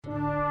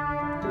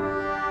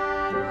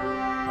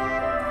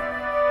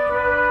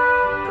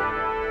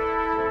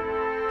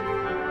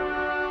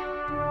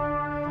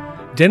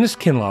Dennis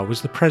Kinlaw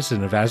was the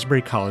president of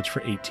Asbury College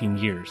for 18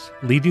 years,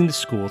 leading the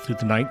school through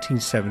the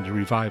 1970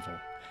 revival.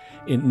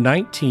 In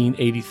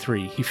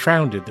 1983, he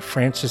founded the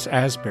Francis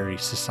Asbury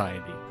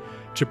Society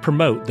to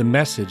promote the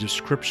message of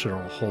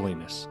scriptural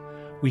holiness.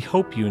 We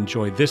hope you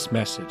enjoy this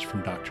message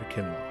from Dr.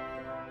 Kinlaw.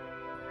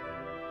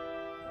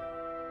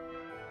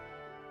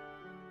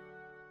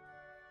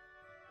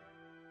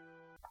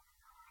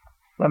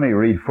 Let me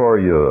read for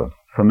you a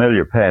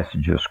familiar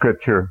passage of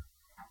Scripture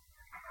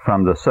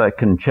from the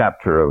second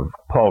chapter of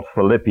Paul's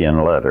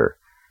Philippian letter.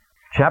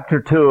 Chapter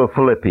 2 of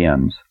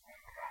Philippians.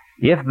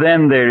 If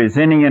then there is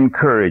any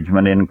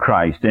encouragement in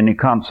Christ, any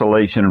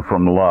consolation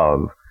from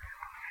love,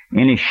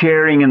 any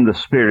sharing in the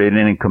Spirit,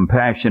 any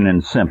compassion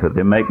and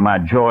sympathy, make my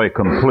joy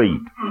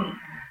complete.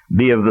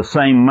 Be of the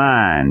same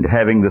mind,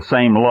 having the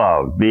same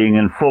love, being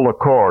in full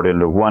accord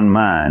and of one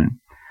mind.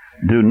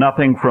 Do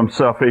nothing from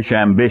selfish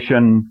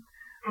ambition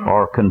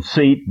or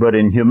conceit, but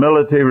in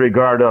humility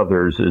regard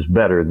others as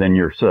better than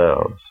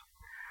yourselves.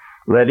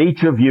 Let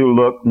each of you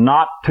look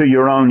not to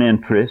your own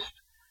interest,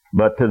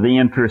 but to the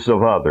interests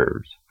of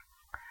others.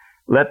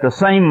 Let the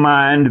same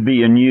mind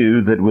be in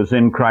you that was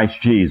in Christ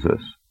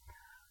Jesus,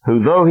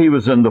 who though he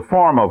was in the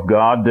form of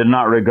God, did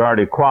not regard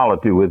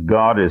equality with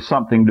God as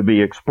something to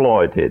be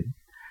exploited.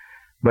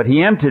 But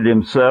he emptied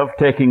himself,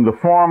 taking the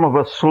form of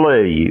a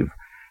slave,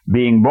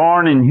 being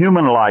born in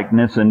human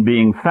likeness and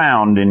being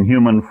found in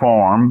human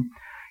form.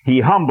 He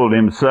humbled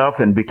himself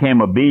and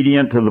became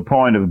obedient to the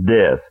point of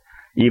death,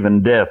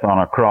 even death on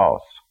a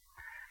cross.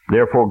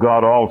 Therefore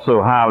God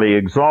also highly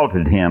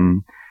exalted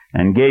him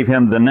and gave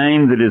him the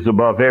name that is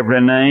above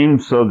every name,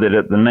 so that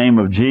at the name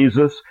of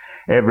Jesus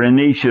every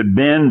knee should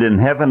bend in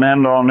heaven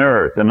and on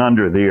earth and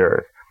under the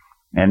earth,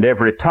 and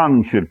every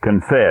tongue should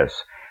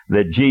confess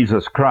that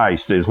Jesus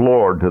Christ is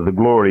Lord, to the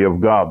glory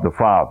of God the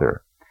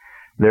Father.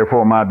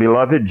 Therefore, my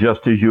beloved,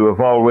 just as you have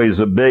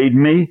always obeyed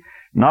me,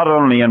 not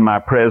only in my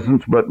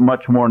presence, but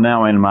much more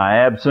now in my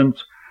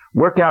absence,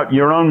 work out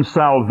your own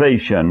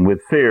salvation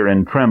with fear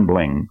and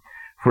trembling.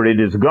 For it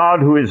is God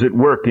who is at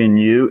work in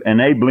you,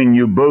 enabling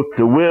you both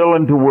to will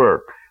and to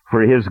work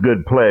for his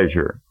good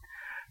pleasure.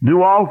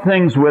 Do all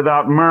things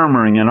without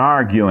murmuring and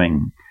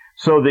arguing,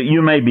 so that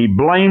you may be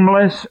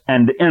blameless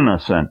and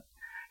innocent,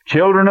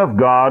 children of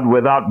God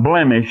without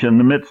blemish in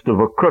the midst of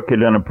a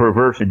crooked and a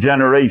perverse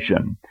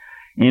generation,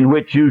 in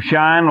which you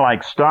shine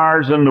like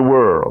stars in the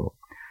world.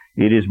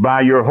 It is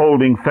by your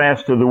holding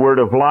fast to the word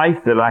of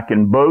life that I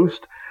can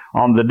boast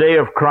on the day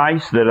of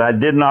Christ that I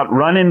did not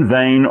run in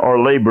vain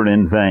or labor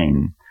in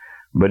vain.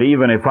 But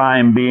even if I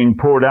am being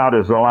poured out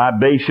as a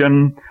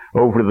libation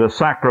over the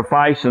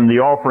sacrifice and the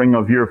offering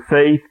of your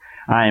faith,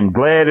 I am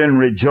glad and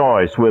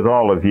rejoice with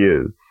all of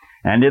you.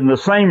 And in the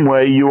same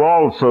way you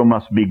also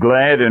must be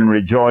glad and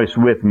rejoice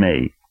with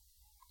me.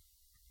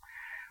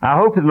 I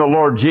hope in the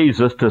Lord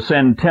Jesus to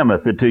send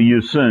Timothy to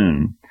you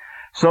soon,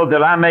 so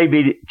that I may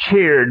be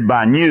cheered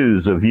by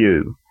news of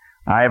you.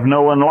 I have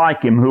no one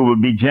like him who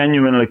will be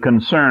genuinely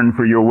concerned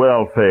for your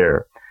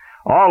welfare.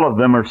 All of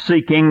them are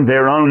seeking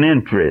their own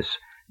interests,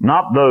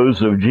 not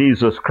those of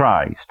Jesus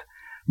Christ.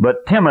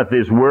 But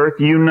Timothy's worth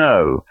you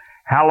know,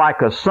 how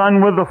like a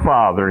son with the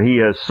Father he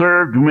has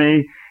served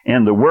me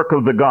in the work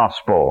of the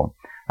gospel.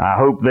 I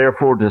hope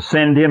therefore to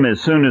send him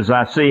as soon as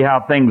I see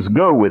how things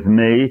go with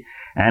me,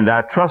 and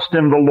I trust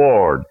in the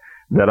Lord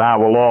that I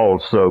will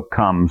also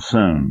come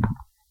soon.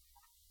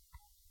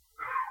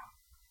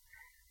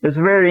 It's a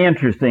very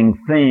interesting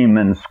theme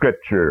in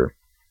Scripture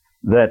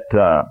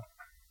that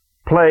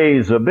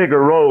plays a bigger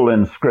role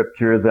in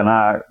Scripture than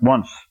I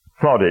once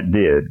thought it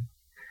did.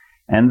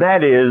 And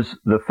that is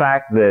the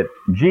fact that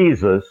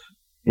Jesus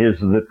is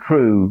the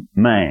true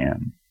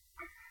man.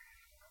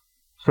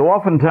 So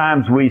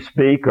oftentimes we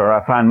speak, or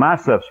I find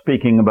myself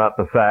speaking about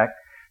the fact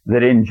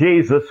that in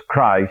Jesus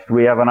Christ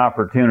we have an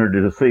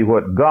opportunity to see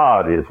what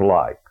God is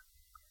like.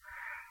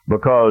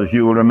 Because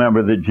you will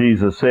remember that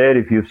Jesus said,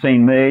 if you've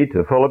seen me,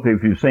 to Philip,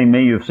 if you've seen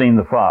me, you've seen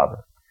the Father.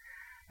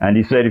 And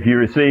he said, if you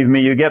receive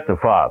me, you get the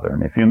Father.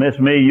 And if you miss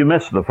me, you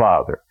miss the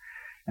Father.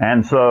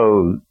 And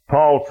so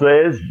Paul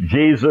says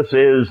Jesus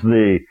is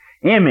the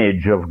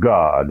image of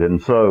God.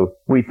 And so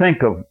we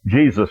think of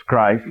Jesus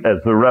Christ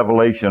as the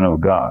revelation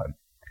of God.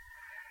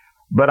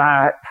 But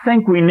I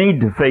think we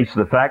need to face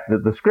the fact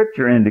that the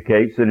Scripture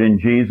indicates that in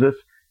Jesus,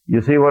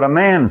 you see what a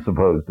man's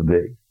supposed to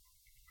be.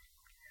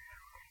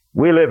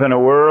 We live in a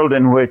world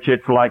in which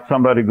it's like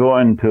somebody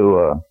going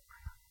to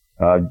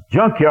a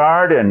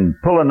junkyard and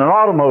pulling an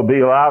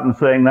automobile out and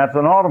saying that's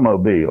an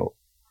automobile.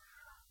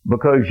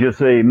 Because you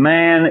see,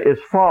 man is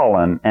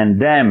fallen and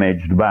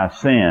damaged by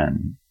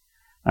sin.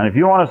 And if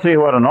you want to see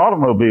what an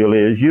automobile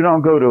is, you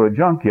don't go to a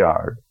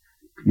junkyard.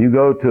 You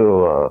go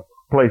to a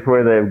place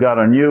where they've got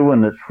a new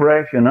one that's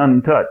fresh and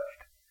untouched.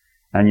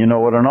 And you know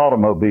what an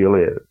automobile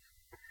is.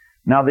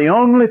 Now, the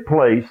only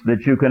place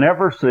that you can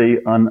ever see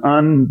an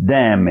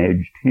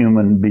undamaged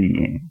human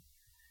being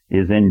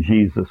is in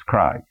Jesus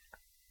Christ.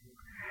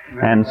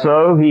 And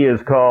so he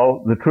is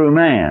called the true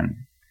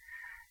man.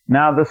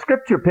 Now, the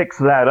Scripture picks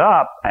that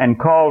up and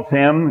calls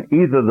him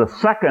either the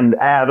second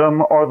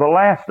Adam or the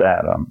last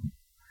Adam.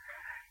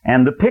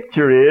 And the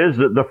picture is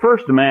that the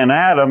first man,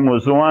 Adam,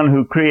 was the one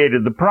who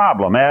created the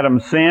problem. Adam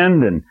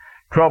sinned and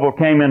trouble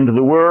came into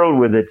the world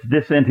with its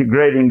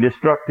disintegrating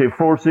destructive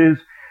forces,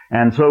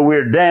 and so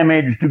we're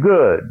damaged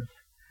goods.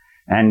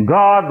 And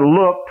God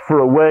looked for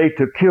a way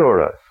to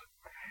cure us.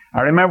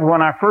 I remember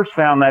when I first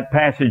found that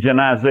passage in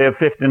Isaiah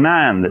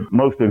 59 that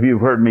most of you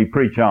have heard me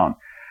preach on,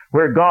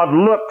 where God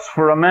looks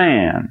for a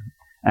man,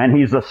 and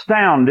He's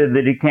astounded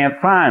that He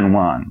can't find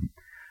one.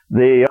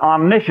 The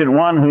omniscient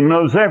one who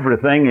knows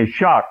everything is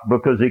shocked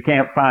because he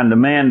can't find a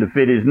man to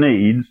fit his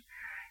needs,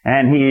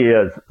 and he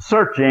is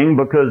searching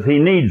because he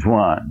needs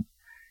one.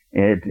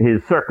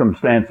 His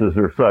circumstances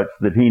are such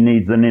that he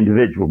needs an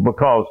individual,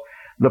 because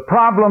the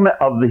problem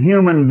of the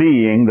human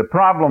being, the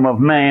problem of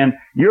man,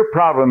 your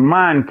problem,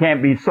 mine,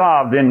 can't be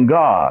solved in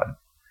God.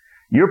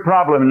 Your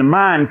problem and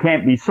mine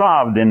can't be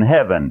solved in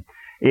heaven.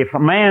 If a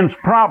man's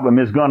problem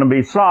is going to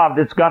be solved,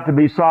 it's got to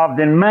be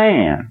solved in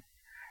man.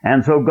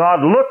 And so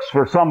God looks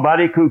for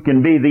somebody who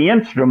can be the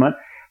instrument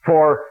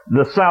for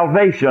the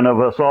salvation of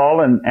us all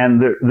and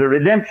the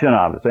redemption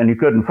of us. And He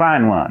couldn't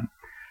find one.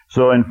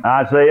 So in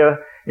Isaiah,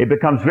 it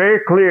becomes very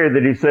clear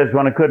that He says,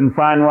 when I couldn't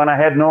find one, I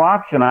had no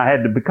option. I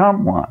had to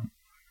become one.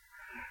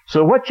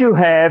 So what you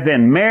have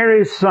in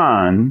Mary's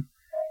son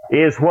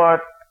is what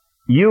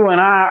you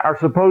and I are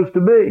supposed to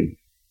be.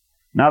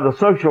 Now, the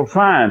social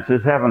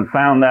sciences haven't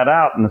found that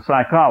out, and the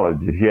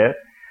psychologists yet.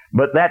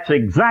 But that's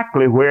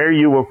exactly where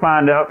you will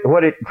find out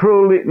what it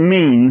truly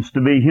means to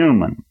be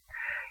human.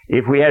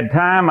 If we had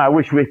time, I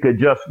wish we could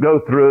just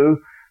go through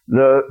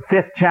the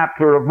 5th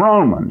chapter of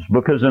Romans,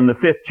 because in the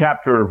 5th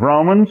chapter of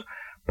Romans,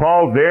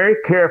 Paul very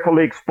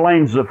carefully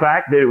explains the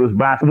fact that it was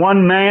by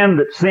one man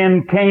that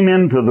sin came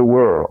into the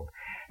world.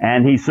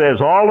 And he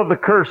says all of the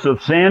curse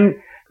of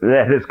sin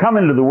that has come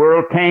into the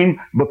world came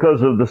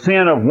because of the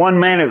sin of one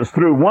man. It was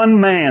through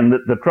one man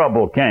that the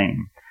trouble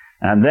came.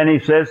 And then he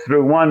says,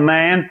 through one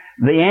man,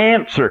 the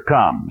answer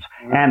comes.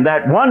 And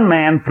that one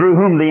man through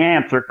whom the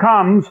answer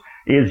comes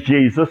is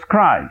Jesus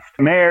Christ,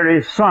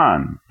 Mary's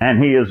son.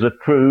 And He is a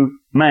true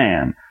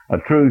man, a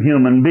true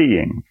human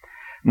being.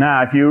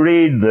 Now, if you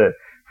read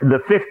the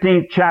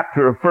 15th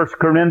chapter of 1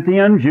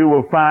 Corinthians, you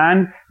will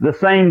find the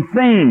same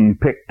theme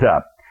picked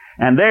up.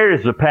 And there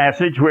is a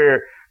passage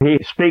where he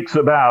speaks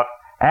about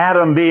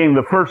Adam being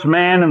the first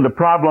man and the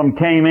problem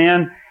came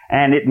in.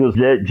 And it was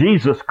that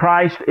Jesus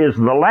Christ is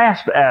the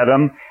last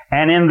Adam,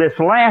 and in this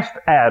last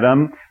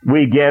Adam,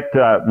 we get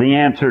the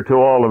answer to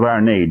all of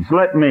our needs.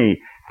 Let me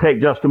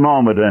take just a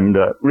moment and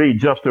read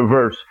just a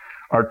verse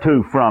or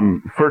two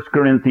from 1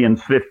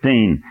 Corinthians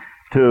 15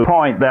 to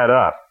point that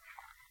up.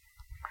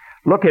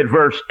 Look at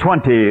verse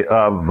 20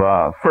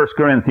 of 1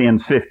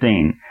 Corinthians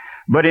 15.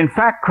 But in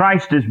fact,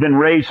 Christ has been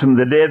raised from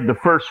the dead, the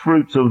first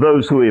fruits of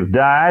those who have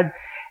died.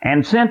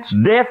 And since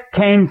death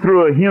came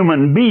through a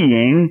human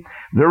being,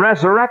 the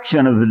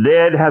resurrection of the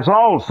dead has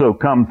also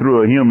come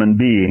through a human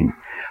being.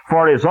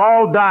 For as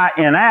all die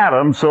in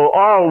Adam, so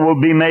all will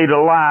be made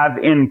alive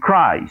in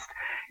Christ,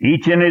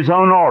 each in his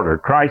own order.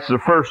 Christ the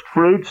first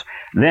fruits,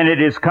 then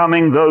it is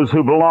coming those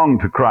who belong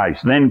to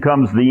Christ. Then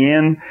comes the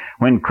end,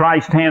 when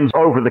Christ hands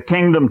over the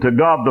kingdom to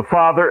God the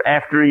Father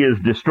after He has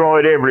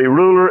destroyed every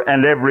ruler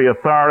and every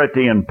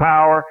authority and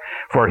power,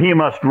 for He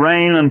must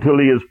reign until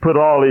He has put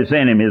all His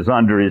enemies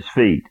under His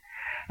feet.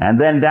 And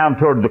then down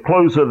toward the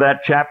close of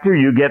that chapter,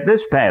 you get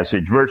this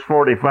passage, verse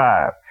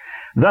 45.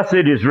 Thus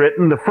it is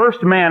written, the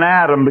first man,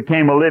 Adam,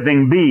 became a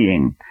living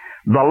being.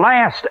 The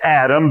last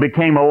Adam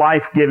became a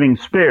life-giving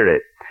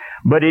spirit.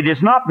 But it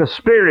is not the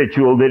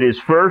spiritual that is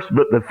first,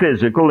 but the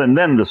physical, and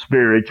then the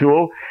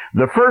spiritual.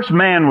 The first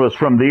man was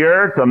from the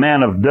earth, a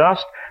man of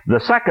dust. The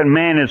second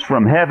man is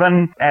from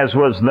heaven. As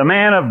was the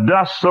man of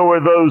dust, so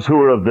are those who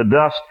are of the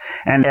dust.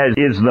 And as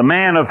is the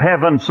man of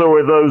heaven, so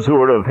are those who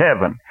are of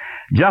heaven.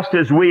 Just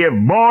as we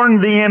have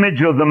borne the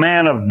image of the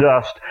man of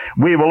dust,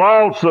 we will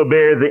also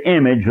bear the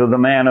image of the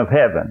man of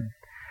heaven.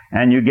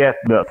 And you get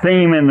the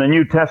theme in the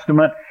New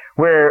Testament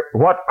where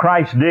what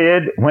Christ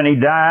did when He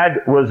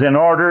died was in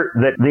order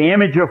that the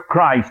image of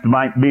Christ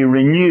might be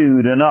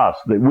renewed in us,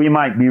 that we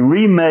might be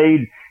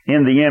remade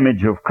in the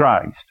image of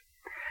Christ.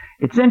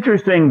 It's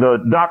interesting, the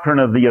doctrine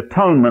of the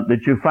atonement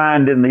that you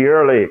find in the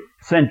early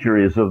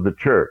centuries of the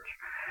church.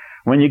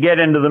 When you get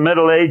into the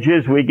Middle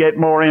Ages, we get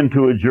more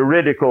into a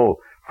juridical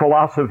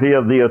philosophy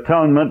of the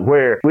atonement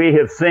where we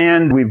have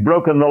sinned, we've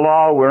broken the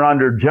law, we're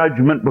under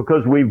judgment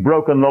because we've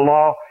broken the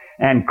law,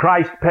 and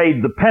Christ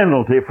paid the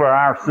penalty for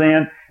our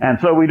sin, and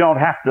so we don't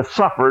have to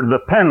suffer the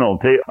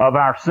penalty of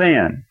our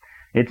sin.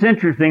 It's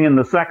interesting, in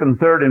the 2nd,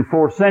 3rd, and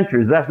 4th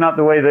centuries, that's not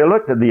the way they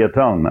looked at the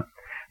atonement.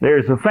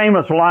 There's a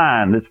famous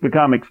line that's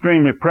become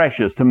extremely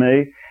precious to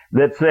me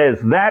that says,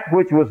 that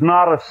which was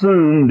not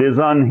assumed is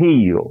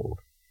unhealed.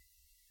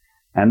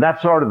 And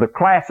that's sort of the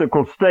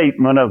classical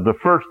statement of the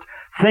first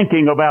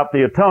thinking about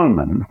the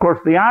atonement. And of course,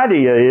 the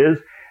idea is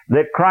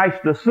that Christ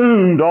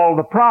assumed all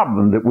the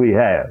problem that we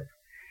have.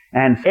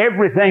 And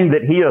everything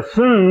that He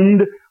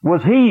assumed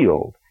was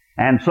healed.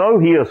 And so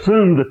He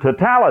assumed the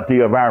totality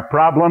of our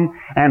problem,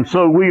 and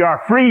so we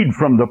are freed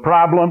from the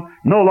problem,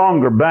 no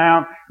longer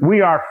bound.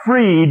 We are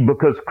freed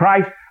because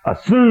Christ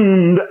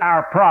assumed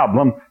our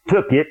problem,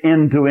 took it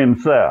into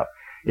Himself.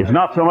 It's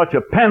not so much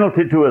a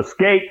penalty to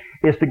escape,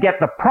 it's to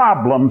get the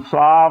problem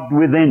solved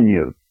within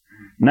you.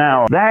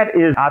 Now, that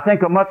is, I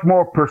think, a much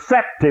more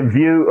perceptive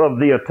view of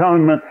the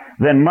atonement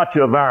than much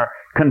of our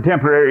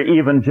contemporary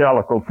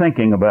evangelical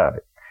thinking about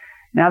it.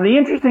 Now, the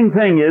interesting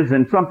thing is,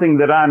 and something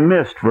that I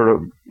missed for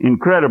an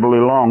incredibly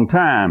long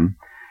time,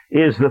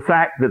 is the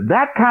fact that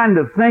that kind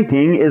of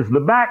thinking is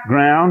the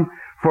background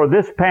for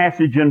this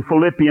passage in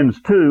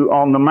Philippians 2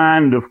 on the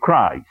mind of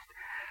Christ.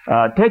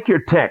 Take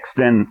your text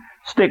and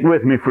stick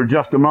with me for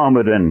just a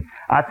moment, and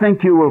I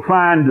think you will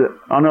find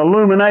an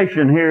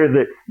illumination here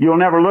that you'll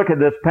never look at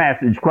this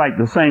passage quite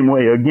the same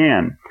way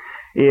again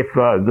if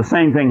the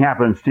same thing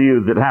happens to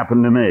you that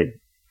happened to me.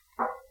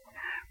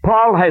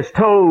 Paul has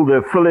told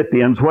the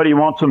Philippians what he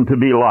wants them to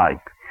be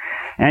like.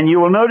 And you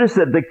will notice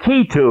that the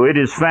key to it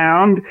is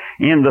found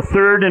in the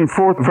 3rd and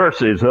 4th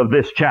verses of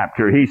this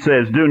chapter. He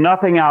says, do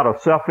nothing out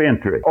of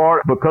self-interest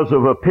or because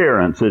of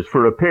appearances,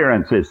 for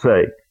appearances'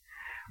 sake.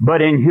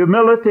 But in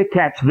humility,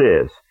 catch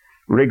this,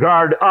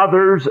 regard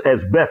others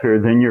as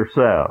better than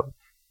yourselves.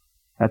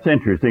 That's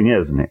interesting,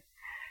 isn't it?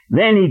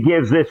 Then he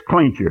gives this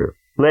clincher.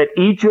 Let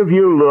each of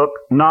you look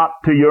not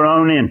to your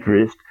own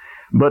interest,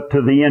 but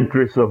to the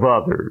interests of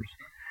others.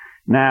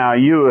 Now,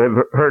 you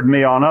have heard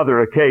me on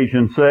other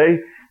occasions say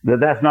that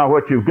that's not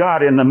what you've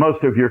got in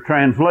most of your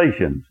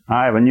translations.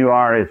 I have a new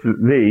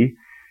RSV,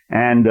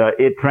 and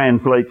it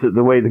translates it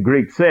the way the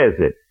Greek says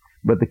it.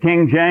 But the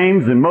King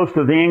James and most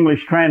of the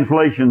English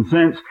translations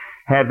since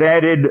have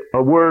added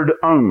a word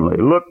only.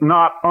 Look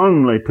not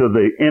only to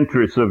the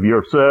interests of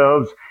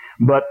yourselves,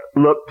 but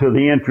look to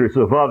the interests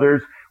of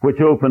others, which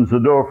opens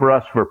the door for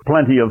us for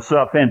plenty of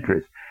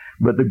self-interest.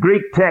 But the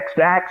Greek text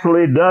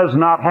actually does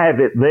not have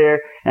it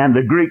there, and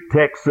the Greek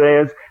text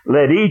says,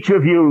 let each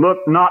of you look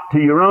not to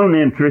your own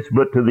interests,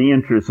 but to the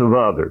interests of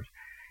others.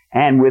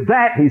 And with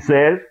that, he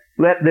says,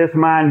 let this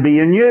mind be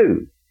in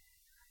you.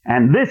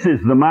 And this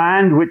is the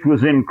mind which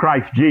was in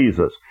Christ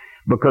Jesus,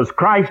 because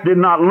Christ did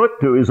not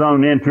look to his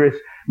own interests,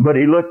 but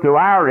he looked to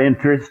our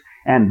interests,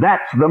 and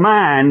that's the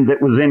mind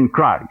that was in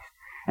Christ.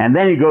 And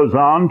then he goes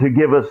on to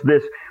give us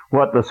this,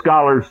 what the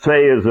scholars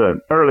say is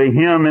an early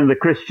hymn in the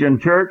Christian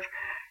church.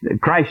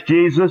 Christ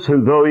Jesus,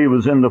 who though he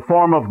was in the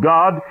form of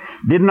God,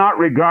 did not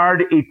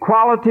regard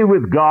equality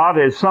with God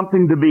as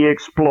something to be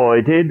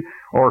exploited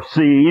or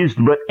seized,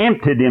 but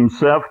emptied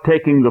himself,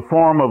 taking the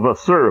form of a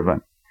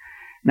servant.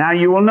 Now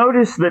you will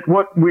notice that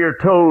what we are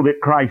told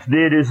that Christ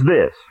did is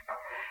this,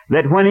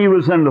 that when he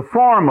was in the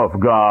form of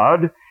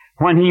God,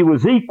 when he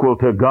was equal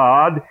to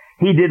God,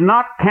 he did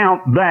not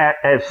count that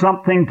as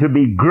something to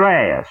be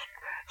grasped,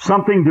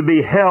 something to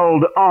be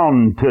held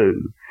on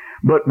to,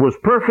 but was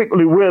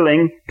perfectly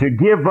willing to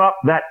give up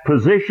that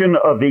position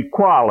of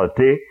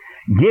equality,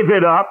 give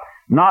it up,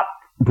 not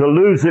to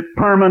lose it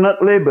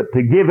permanently, but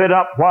to give it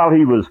up while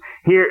he was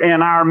here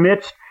in our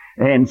midst.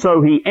 And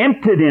so he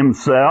emptied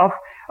himself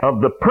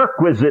of the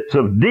perquisites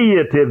of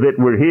deity that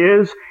were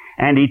his,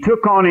 and he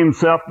took on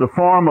himself the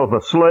form of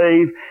a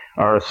slave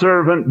or a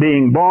servant,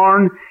 being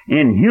born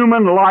in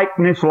human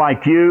likeness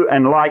like you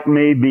and like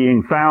me,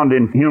 being found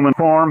in human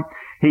form.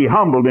 He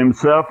humbled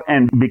himself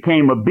and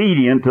became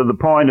obedient to the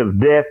point of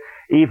death,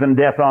 even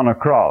death on a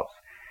cross.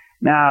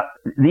 Now,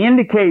 the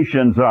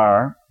indications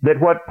are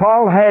that what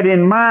Paul had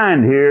in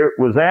mind here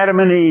was Adam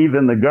and Eve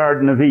in the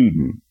Garden of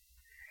Eden.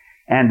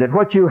 And that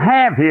what you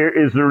have here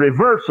is the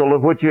reversal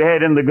of what you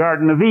had in the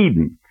Garden of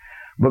Eden.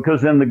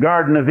 Because in the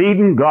Garden of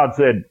Eden, God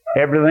said,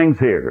 everything's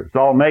here. It's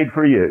all made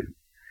for you.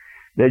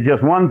 There's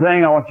just one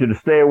thing I want you to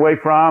stay away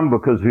from,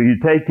 because if you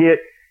take it,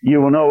 you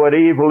will know what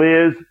evil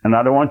is, and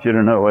I don't want you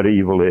to know what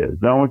evil is.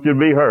 I don't want you to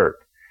be hurt.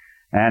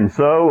 And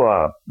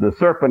so the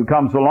serpent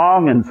comes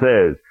along and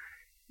says,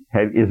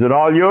 hey, is it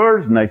all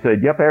yours? And they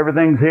said, yep,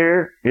 everything's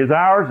here is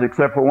ours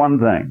except for one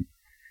thing.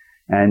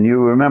 And you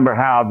remember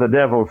how the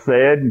devil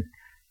said,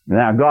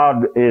 now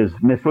God is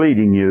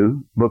misleading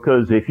you,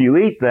 because if you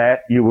eat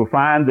that, you will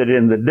find that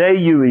in the day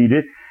you eat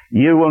it,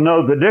 you will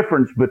know the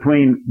difference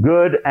between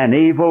good and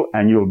evil,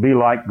 and you'll be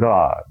like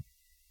God.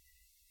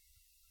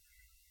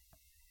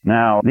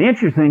 Now, the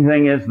interesting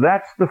thing is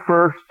that's the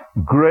first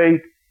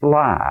great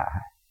lie.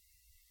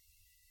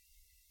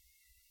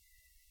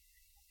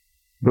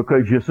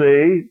 Because you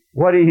see,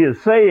 what he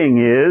is saying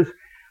is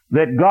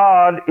that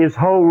God is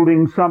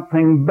holding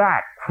something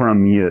back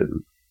from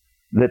you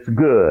that's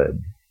good.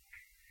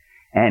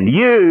 And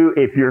you,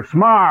 if you're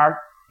smart,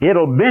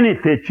 it'll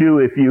benefit you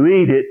if you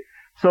eat it.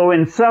 So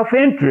in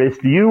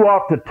self-interest, you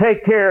ought to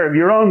take care of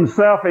your own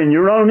self and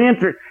your own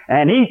interest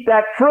and eat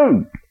that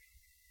fruit.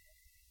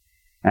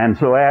 And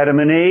so Adam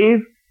and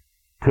Eve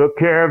took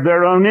care of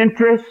their own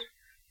interests,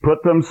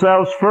 put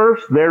themselves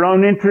first, their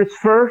own interests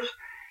first,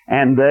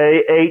 and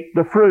they ate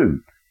the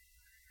fruit.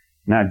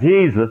 Now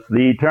Jesus,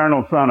 the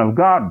eternal Son of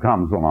God,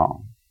 comes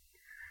along.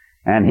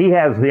 And he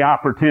has the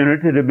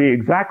opportunity to be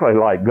exactly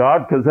like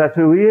God, because that's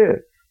who he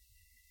is.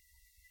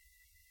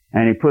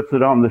 and he puts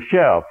it on the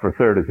shelf for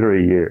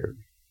 33 years.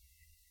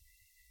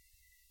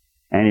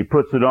 And he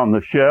puts it on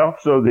the shelf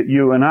so that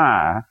you and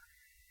I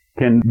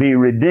can be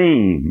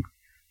redeemed,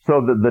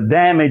 so that the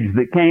damage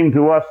that came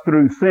to us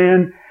through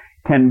sin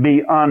can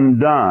be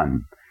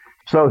undone.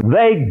 So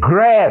they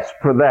grasped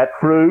for that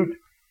fruit.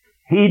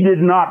 He did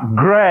not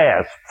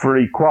grasp for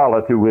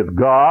equality with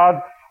God,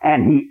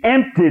 and he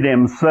emptied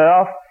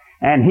himself,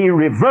 and he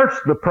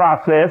reversed the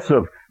process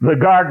of the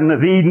Garden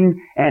of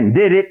Eden and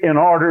did it in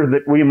order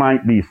that we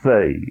might be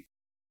saved.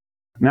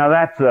 Now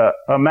that's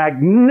a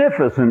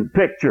magnificent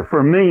picture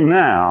for me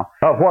now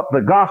of what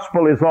the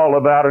gospel is all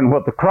about and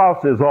what the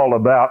cross is all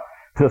about,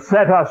 to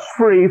set us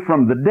free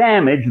from the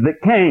damage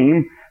that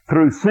came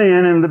through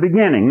sin in the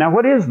beginning. Now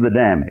what is the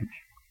damage?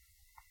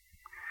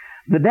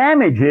 The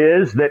damage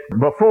is that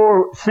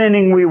before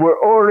sinning we were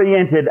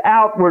oriented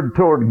outward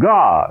toward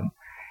God,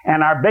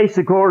 and our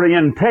basic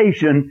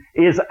orientation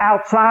is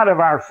outside of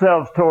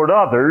ourselves toward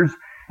others,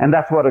 and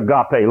that's what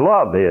agape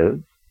love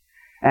is.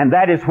 And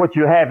that is what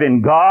you have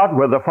in God,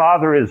 where the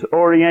Father is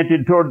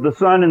oriented toward the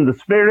Son and the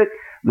Spirit.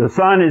 The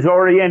Son is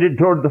oriented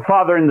toward the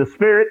Father and the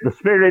Spirit. The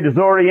Spirit is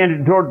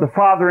oriented toward the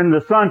Father and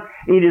the Son.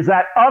 It is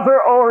that other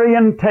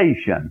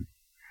orientation.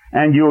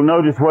 And you'll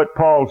notice what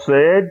Paul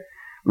said,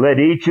 let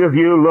each of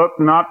you look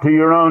not to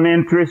your own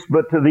interests,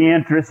 but to the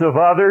interests of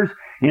others.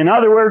 In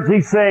other words,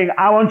 he's saying,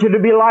 I want you to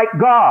be like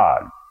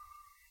God.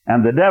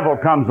 And the devil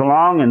comes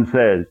along and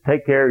says,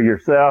 take care of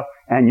yourself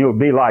and you'll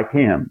be like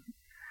him.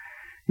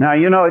 Now,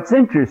 you know, it's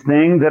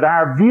interesting that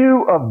our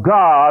view of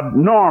God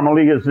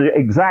normally is the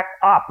exact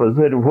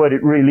opposite of what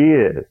it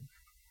really is.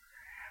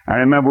 I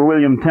remember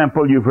William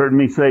Temple, you've heard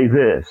me say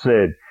this,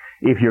 said,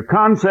 if your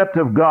concept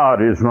of God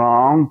is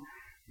wrong,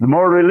 the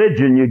more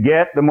religion you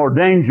get, the more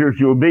dangerous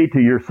you'll be to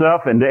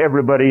yourself and to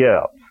everybody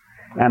else.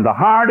 And the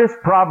hardest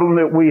problem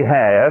that we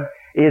have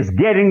is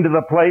getting to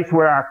the place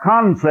where our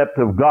concept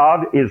of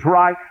God is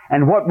right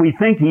and what we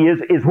think He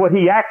is what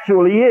He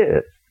actually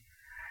is.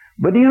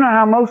 But do you know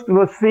how most of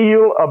us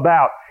feel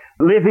about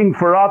living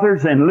for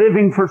others and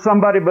living for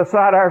somebody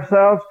beside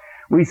ourselves?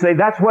 We say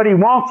that's what He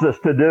wants us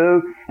to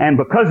do, and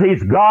because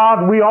He's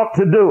God, we ought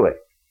to do it.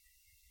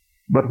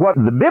 But what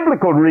the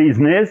biblical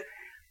reason is,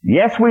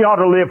 yes, we ought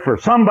to live for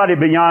somebody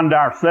beyond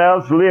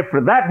ourselves, live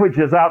for that which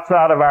is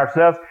outside of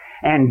ourselves,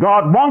 and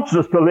God wants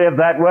us to live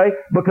that way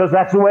because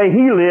that's the way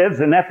He lives,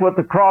 and that's what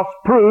the cross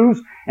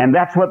proves, and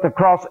that's what the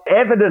cross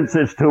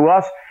evidences to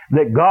us,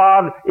 that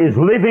God is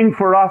living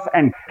for us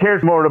and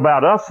cares more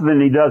about us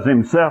than He does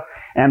Himself,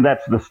 and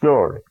that's the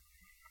story.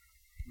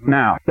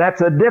 Now,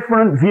 that's a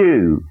different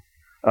view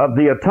of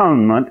the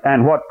atonement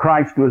and what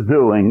Christ was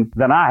doing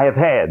than I have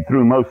had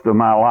through most of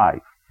my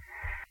life.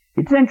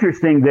 It's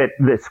interesting that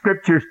the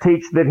Scriptures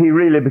teach that He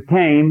really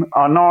became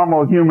a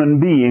normal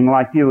human being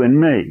like you and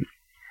me.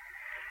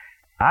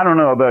 I don't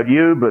know about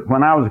you, but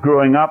when I was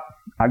growing up,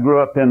 I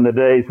grew up in the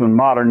days when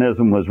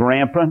modernism was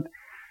rampant,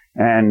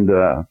 and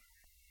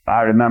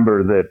I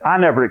remember that I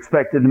never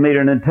expected to meet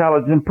an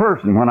intelligent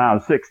person when I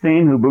was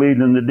 16 who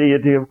believed in the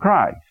deity of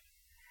Christ,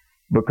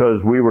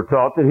 because we were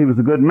taught that He was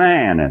a good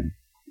man, and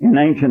in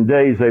ancient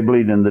days they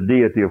believed in the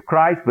deity of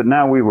Christ, but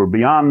now we were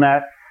beyond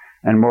that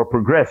and more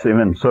progressive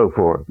and so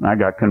forth. I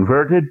got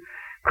converted,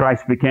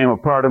 Christ became a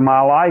part of my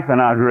life, and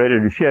I was ready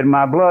to shed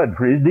my blood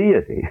for His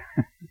deity.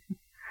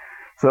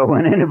 So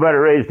when anybody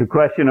raised a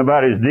question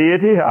about His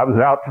deity, I was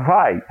out to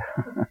fight.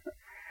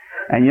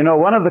 And you know,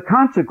 one of the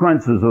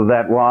consequences of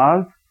that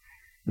was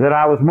that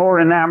I was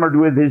more enamored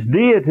with His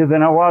deity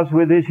than I was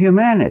with His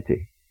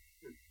humanity.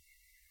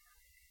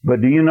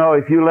 But do you know,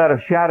 if you let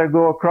a shadow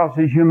go across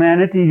His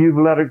humanity,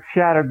 you've let a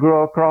shadow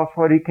go across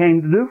what He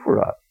came to do for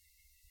us.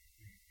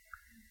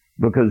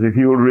 Because if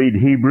you'll read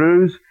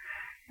Hebrews,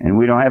 and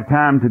we don't have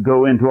time to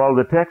go into all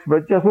the text,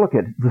 but just look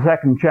at the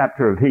second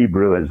chapter of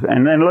Hebrews,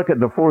 and then look at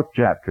the fourth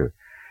chapter,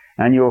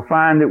 and you'll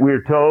find that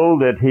we're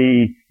told that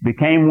He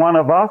became one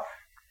of us,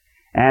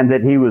 and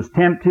that He was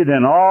tempted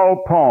in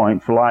all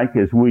points like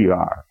as we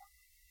are.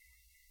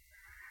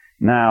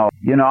 Now,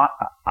 you know,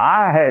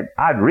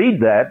 I'd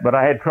read that, but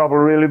I had trouble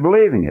really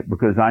believing it,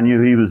 because I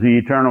knew He was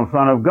the eternal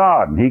Son of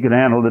God, and He could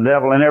handle the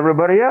devil and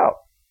everybody else.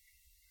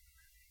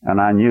 And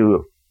I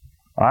knew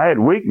I had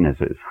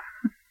weaknesses.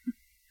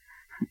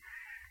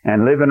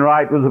 And living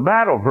right was a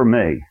battle for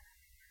me.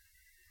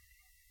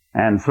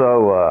 And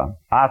so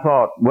I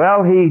thought,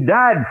 well, He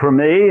died for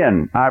me,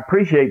 and I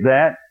appreciate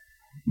that,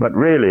 but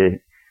really,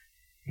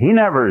 He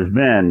never has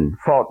been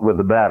fought with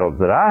the battles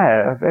that I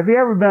have. Have you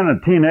ever been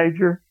a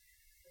teenager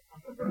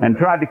and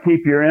tried to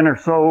keep your inner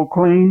soul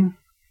clean?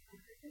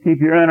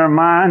 Keep your inner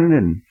mind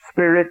and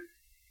spirit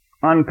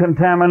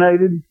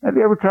uncontaminated? Have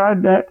you ever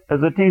tried that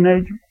as a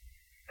teenager?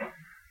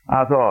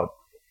 I thought,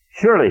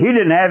 surely He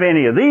didn't have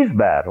any of these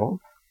battles.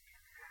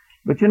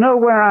 But you know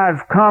where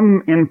I've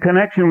come in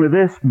connection with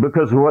this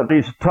because of what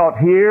He's taught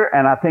here,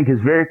 and I think is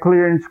very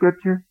clear in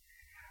Scripture?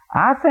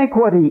 I think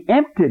what He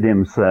emptied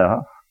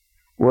Himself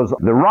was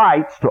the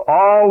rights to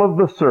all of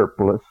the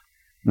surplus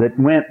that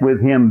went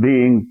with Him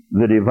being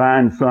the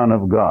divine Son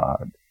of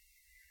God.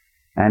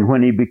 And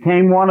when He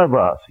became one of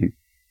us,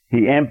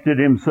 He emptied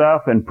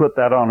himself and put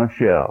that on a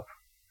shelf.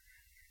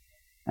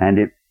 And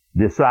it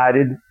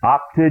decided,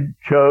 opted,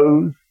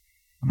 chose,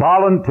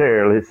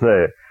 voluntarily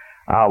said,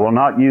 I will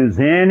not use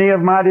any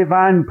of my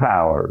divine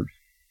powers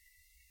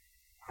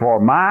for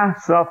my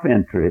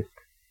self-interest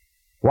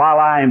while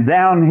I am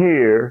down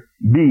here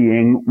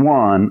being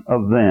one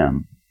of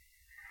them.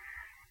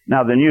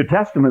 Now, the New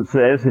Testament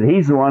says that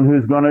He's the one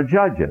who's going to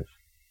judge us.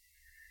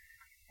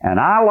 And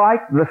I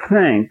like to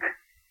think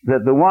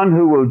that the one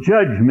who will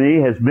judge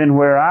me has been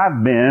where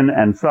I've been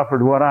and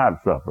suffered what I've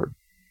suffered.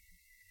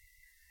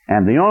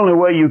 And the only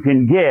way you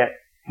can get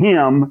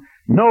Him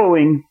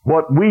knowing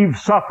what we've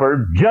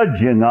suffered,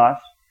 judging us,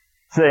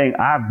 saying,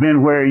 I've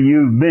been where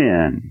you've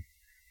been,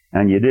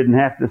 and you didn't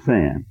have to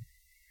sin,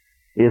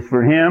 is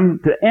for Him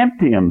to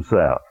empty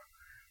Himself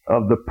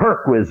of the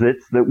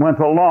perquisites that went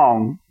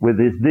along with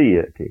His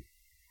deity.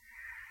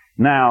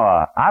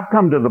 Now, I've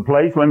come to the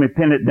place, let me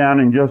pin it down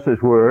in just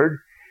this word,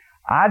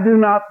 I do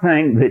not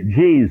think that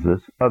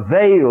Jesus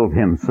availed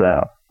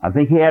Himself. I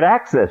think He had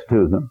access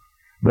to them,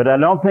 but I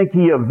don't think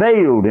He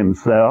availed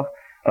Himself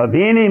of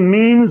any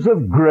means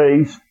of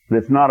grace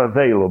that's not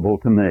available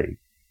to me.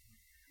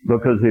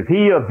 Because if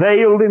He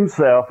availed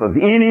Himself of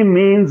any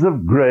means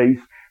of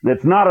grace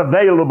that's not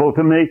available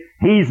to me,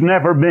 He's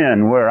never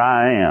been where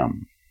I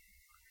am.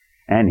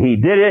 And He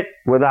did it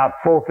without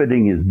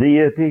forfeiting His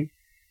deity.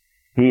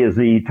 He is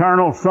the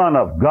eternal Son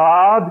of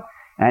God,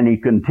 and He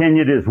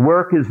continued His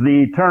work as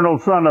the eternal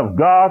Son of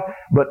God,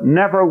 but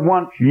never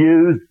once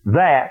used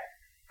that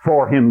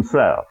for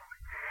Himself.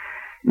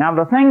 Now,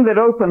 the thing that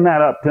opened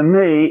that up to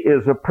me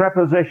is a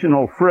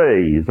prepositional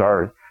phrase,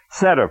 or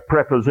set of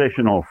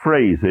prepositional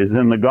phrases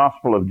in the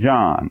Gospel of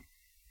John.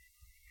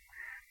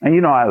 And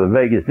you know I have the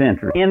vaguest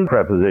interest in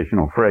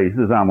prepositional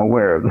phrases, I'm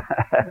aware of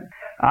that.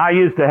 I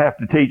used to have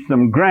to teach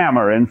them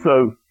grammar, and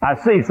so I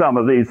see some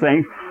of these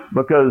things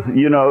because,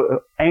 you know,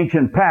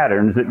 ancient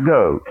patterns that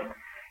go.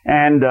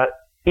 And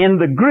in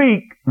the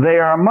Greek, they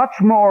are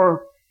much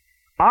more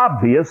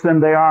obvious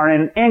than they are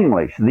in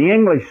English. The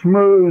English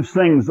smooths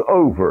things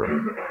over.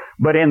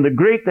 But in the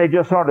Greek, they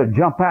just sort of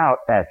jump out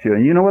at you.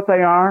 And you know what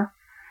they are?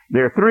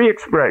 There are three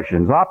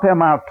expressions,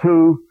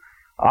 apemautou,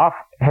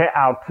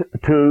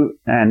 heautou,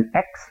 and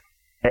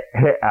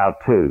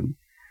ex-heautou.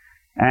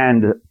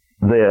 And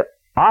the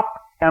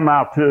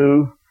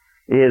apemautou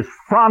is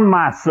from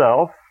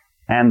myself,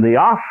 and the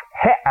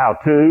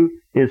heautou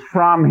is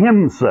from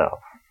himself.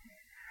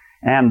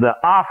 And the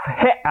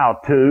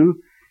heautou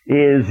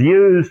is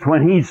used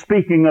when he's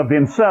speaking of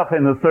himself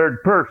in the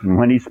third person,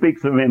 when he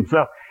speaks of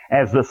himself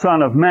as the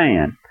Son of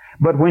Man.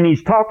 But when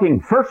he's talking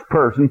first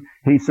person,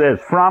 he says,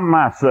 from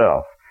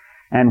myself.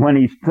 And when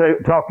he's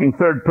talking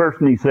third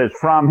person, he says,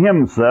 from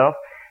himself.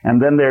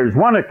 And then there's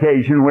one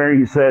occasion where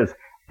he says,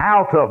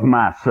 out of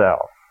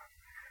myself.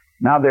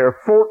 Now, there are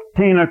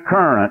 14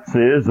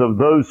 occurrences of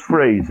those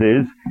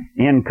phrases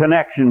in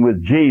connection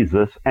with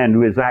Jesus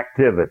and His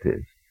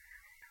activities.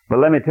 But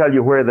let me tell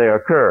you where they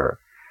occur.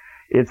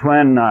 It's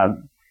when,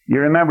 you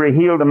remember He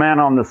healed a man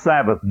on the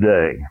Sabbath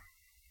day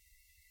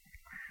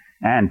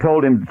and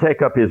told him to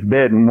take up his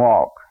bed and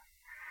walk.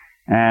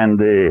 And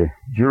the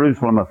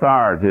Jerusalem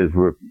authorities,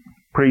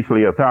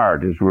 priestly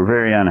authorities, were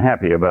very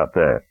unhappy about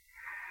that.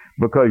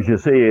 Because, you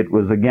see, it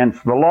was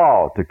against the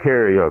law to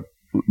carry a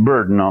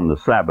burden on the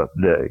Sabbath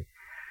day.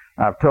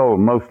 I've told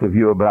most of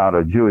you about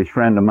a Jewish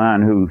friend of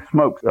mine who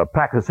smokes a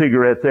pack of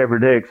cigarettes every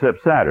day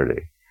except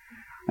Saturday.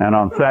 And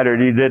on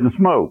Saturday he didn't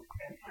smoke.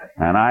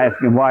 And I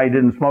asked him why he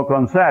didn't smoke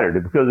on Saturday.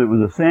 Because it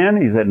was a sin?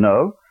 He said,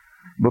 no.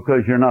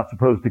 Because you're not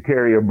supposed to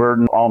carry a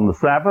burden on the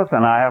Sabbath,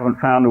 and I haven't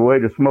found a way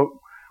to smoke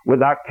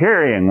without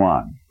carrying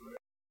one.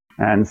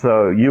 And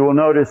so you will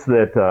notice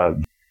that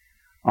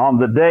on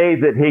the day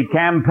that he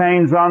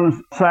campaigns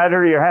on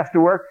Saturday or has to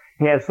work,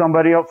 he has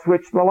somebody else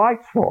switch the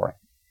lights for him.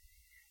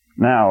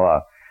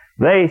 Now,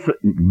 they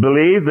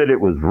believe that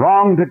it was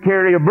wrong to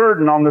carry a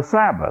burden on the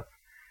Sabbath.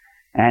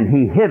 And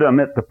he hid them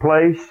at the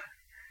place.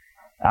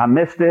 I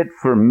missed it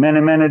for many,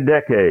 many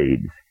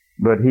decades.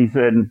 But he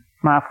said,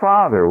 my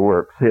Father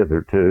works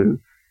hitherto,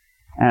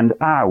 and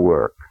I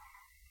work.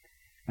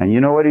 And you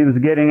know what he was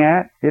getting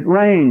at? It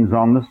rains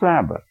on the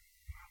Sabbath.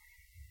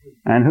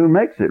 And who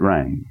makes it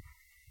rain?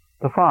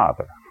 The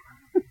Father.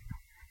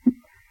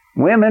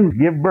 Women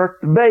give birth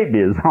to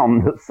babies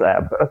on the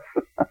Sabbath.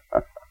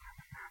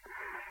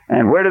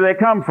 And where do they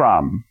come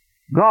from?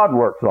 God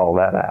works all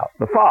that out,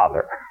 the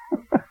Father.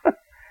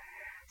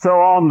 So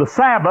on the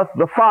Sabbath,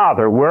 the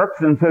Father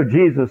works, and so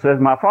Jesus says,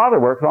 my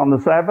Father works on the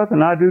Sabbath,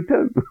 and I do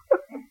too.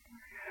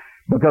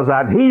 Because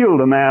I've healed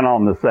a man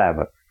on the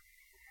Sabbath.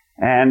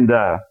 And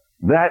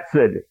that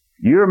said,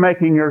 you're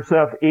making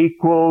yourself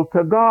equal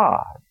to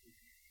God.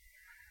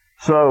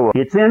 So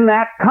it's in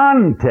that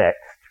context,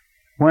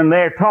 when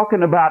they're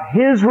talking about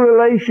His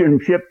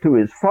relationship to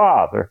His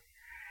Father,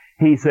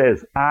 He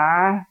says,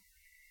 I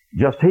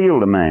just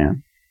healed a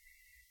man,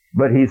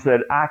 but He said,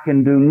 I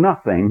can do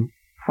nothing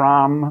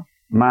from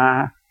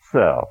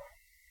myself.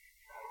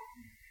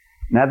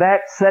 Now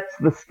that sets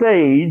the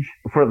stage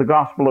for the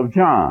Gospel of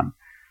John,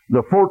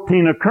 the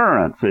 14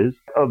 occurrences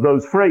of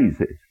those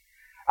phrases.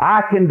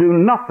 I can do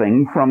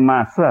nothing from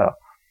myself.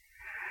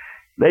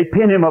 They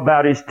pin him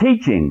about his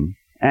teaching,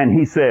 and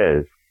he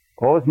says,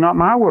 oh, it's not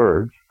my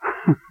words.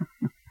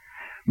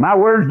 My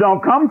words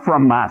don't come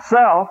from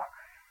myself.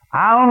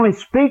 I only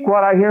speak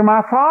what I hear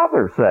my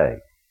Father say.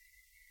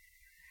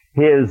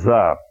 His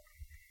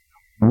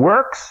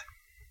works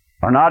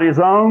are not his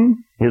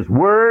own. His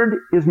word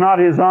is not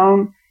his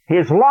own.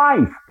 His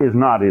life is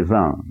not his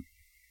own.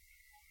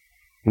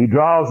 He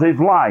draws his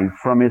life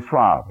from his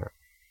Father.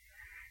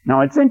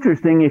 Now it's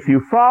interesting, if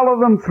you follow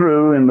them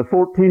through in the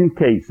 14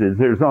 cases,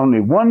 there's only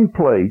one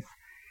place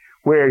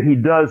where he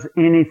does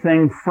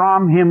anything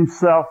from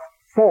himself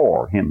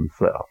for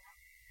himself.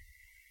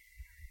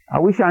 I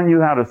wish I knew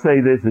how to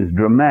say this as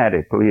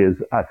dramatically as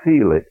I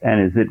feel it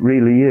and as it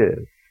really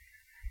is.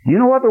 Do you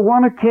know what the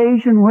one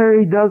occasion where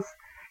he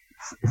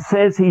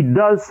says he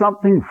does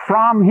something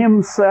from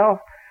himself?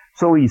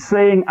 So he's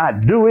saying, I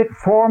do it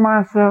for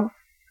myself.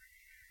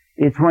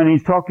 It's when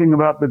he's talking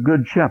about the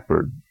good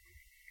shepherd.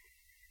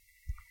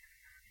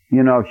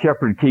 You know,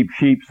 shepherd keeps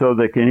sheep so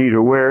they can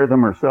either wear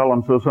them or sell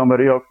them so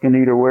somebody else can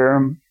either wear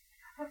them.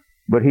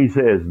 But he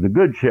says, the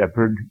good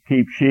shepherd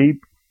keeps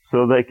sheep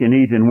so they can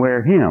eat and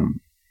wear him.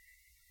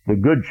 The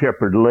good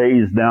shepherd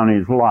lays down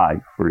his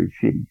life for his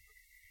sheep.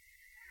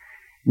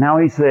 Now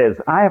he says,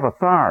 I have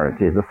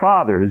authority. The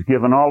Father has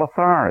given all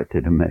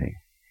authority to me.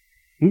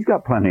 He's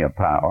got plenty of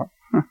power.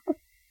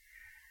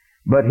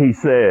 But he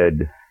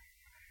said,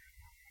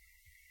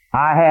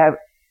 I have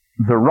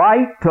the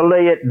right to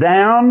lay it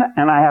down,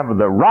 and I have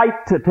the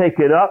right to take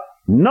it up.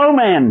 No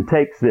man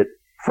takes it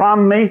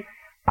from me.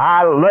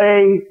 I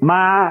lay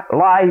my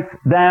life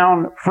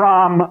down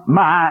from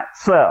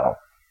myself.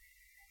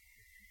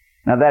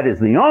 Now that is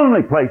the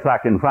only place I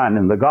can find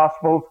in the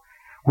Gospels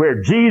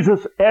where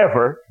Jesus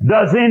ever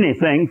does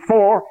anything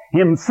for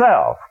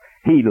himself.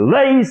 He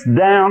lays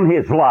down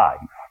his life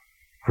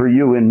for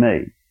you and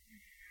me.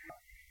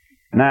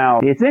 Now,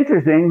 it's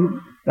interesting,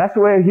 that's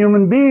the way a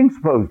human being's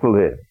supposed to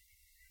live.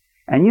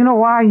 And you know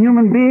why a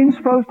human being's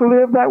supposed to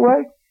live that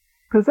way?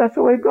 Because that's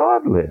the way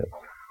God lives.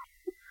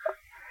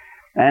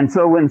 And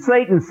so when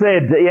Satan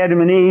said to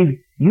Adam and Eve,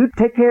 you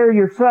take care of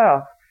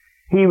yourself,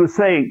 he was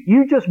saying,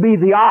 you just be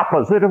the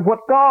opposite of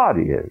what God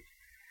is.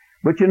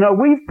 But you know,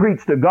 we've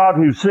preached a God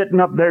who's sitting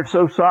up there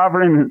so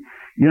sovereign and,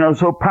 you know,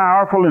 so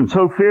powerful and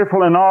so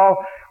fearful and all.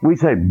 We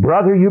say,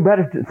 brother, you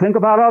better think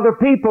about other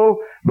people,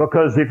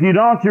 because if you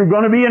don't, you're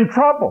going to be in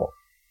trouble.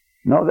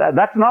 No,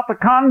 that's not the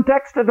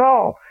context at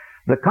all.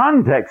 The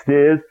context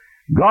is,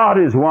 God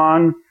is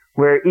one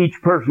where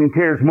each person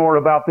cares more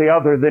about the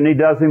other than he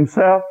does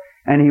himself,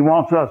 and he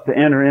wants us to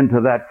enter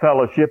into that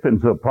fellowship.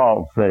 And so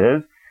Paul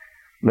says,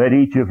 let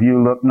each of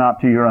you look not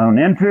to your own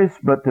interests,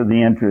 but to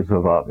the interests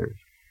of others.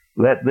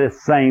 Let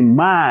this same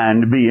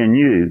mind be in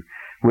you,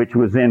 which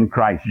was in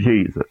Christ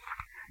Jesus.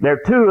 There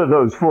are two of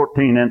those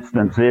 14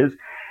 instances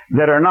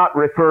that are not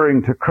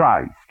referring to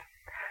Christ.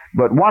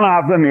 But one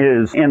of them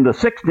is in the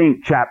 16th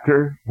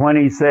chapter when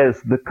he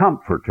says the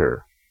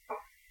Comforter.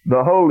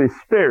 The Holy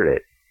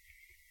Spirit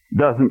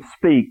doesn't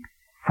speak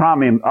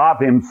from him, of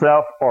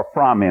himself or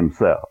from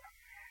himself.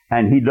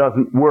 And he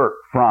doesn't work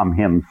from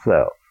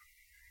himself.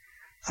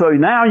 So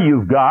now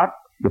you've got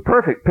the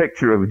perfect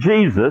picture of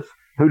Jesus,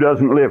 who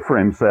doesn't live for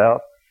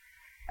himself.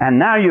 And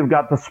now you've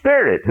got the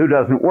Spirit, who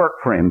doesn't work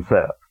for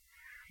himself.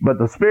 But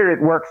the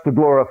Spirit works to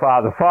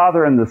glorify the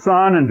Father and the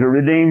Son and to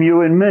redeem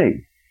you and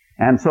me.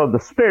 And so the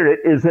Spirit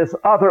is this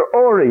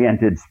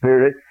other-oriented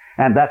Spirit,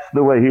 and that's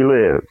the way he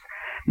lives.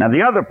 Now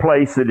the other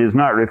place that is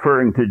not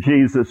referring to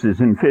Jesus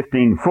is in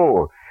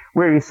 15:4,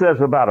 where he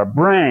says about a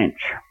branch.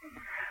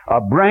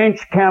 A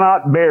branch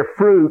cannot bear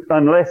fruit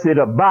unless it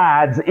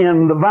abides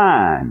in the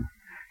vine.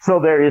 So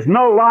there is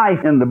no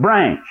life in the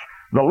branch.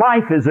 The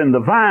life is in the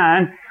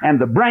vine, and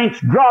the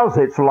branch draws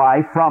its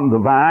life from the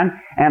vine,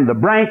 and the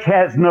branch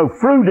has no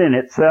fruit in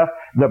itself.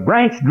 The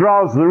branch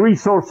draws the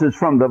resources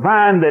from the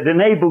vine that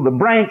enable the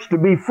branch to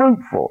be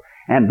fruitful.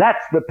 And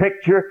that's the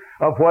picture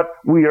of what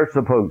we are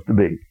supposed to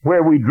be,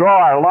 where we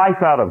draw our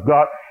life out of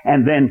God,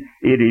 and then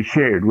it is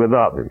shared with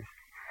others.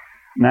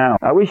 Now,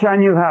 I wish I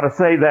knew how to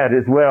say that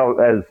as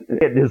well as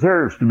it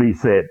deserves to be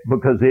said,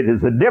 because it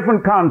is a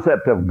different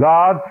concept of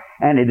God,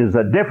 and it is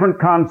a different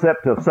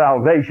concept of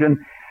salvation.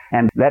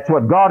 And that's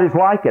what God is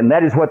like, and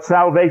that is what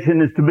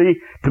salvation is to be,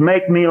 to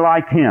make me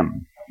like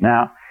him.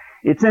 Now,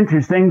 it's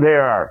interesting,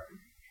 there are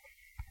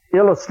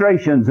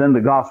illustrations in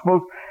the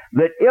Gospels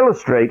that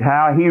illustrate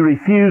how he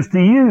refused to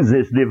use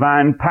this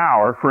divine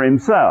power for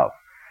himself.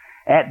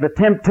 At the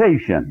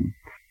temptation,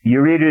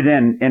 you read it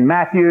in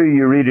Matthew,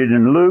 you read it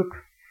in Luke.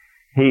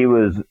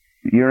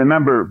 You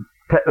remember,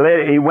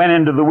 he went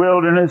into the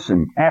wilderness,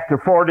 and after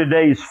 40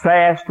 days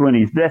fast, when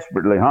he's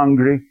desperately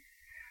hungry,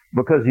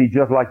 because he's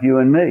just like you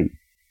and me.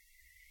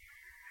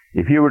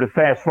 If you were to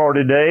fast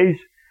 40 days,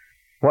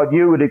 what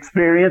you would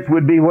experience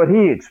would be what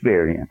he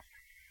experienced.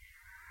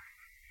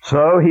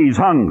 So he's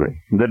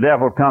hungry. The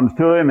devil comes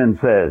to him and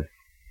says,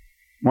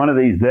 one of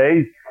these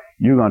days,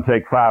 you're going to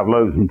take 5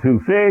 loaves and 2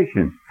 fish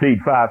and feed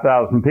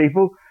 5,000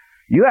 people.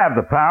 You have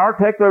the power.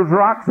 Take those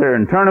rocks there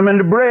and turn them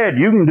into bread.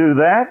 You can do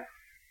that.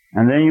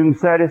 and then you can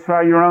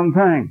satisfy your own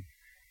thing.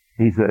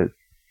 He says,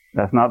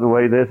 that's not the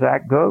way this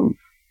act goes.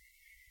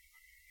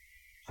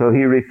 So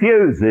he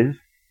refuses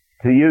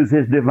to use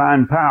his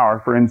divine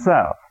power for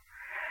himself.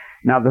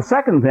 Now the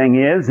second thing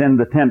is, in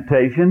the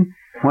temptation,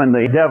 when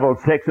the devil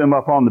takes him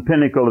up on the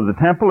pinnacle of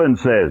the temple and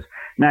says,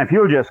 now if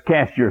you'll just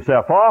cast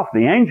yourself off,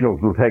 the angels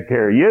will take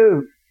care of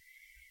you.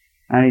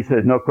 And he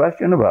says, no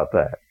question about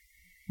that.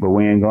 But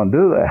we ain't going to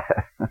do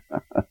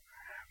that.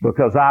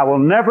 Because I will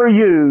never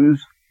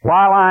use,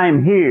 while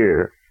I'm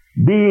here,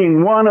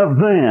 being one of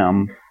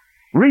them,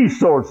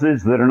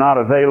 resources that are not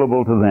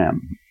available to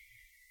them.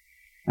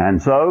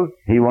 And so,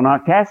 he will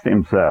not cast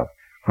himself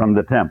from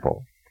the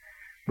temple.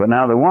 But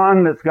now the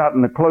one that's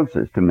gotten the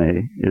closest to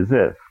me is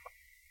this.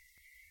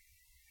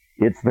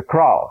 It's the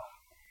cross.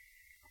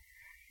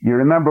 You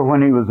remember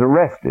when he was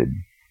arrested,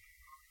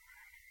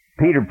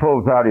 Peter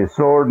pulls out his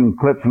sword and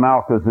clips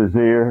Malchus's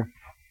ear,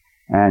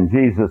 and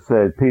Jesus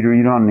said, Peter,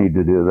 you don't need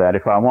to do that.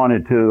 If I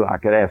wanted to, I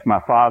could ask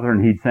my Father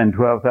and he'd send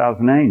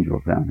 12,000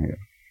 angels down here.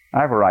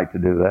 I have a right to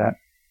do that.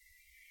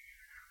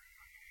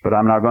 But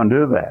I'm not going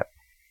to do that.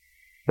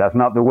 That's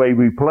not the way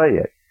we play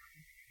it.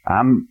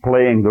 I'm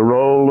playing the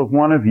role of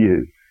one of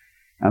you,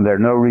 and there are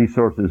no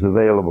resources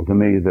available to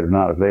me that are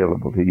not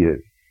available to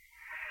you.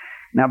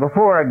 Now,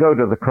 before I go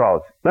to the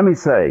cross, let me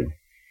say,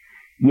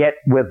 yet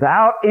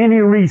without any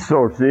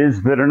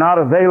resources that are not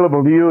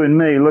available to you and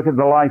me, look at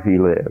the life he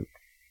lived.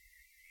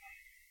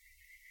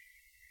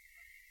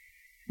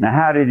 Now,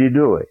 how did he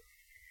do it?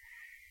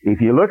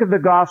 If you look at the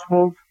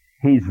Gospels,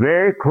 he's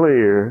very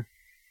clear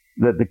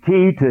that the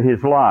key to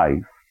his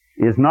life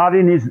is not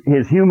in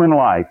his human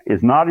life,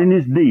 is not in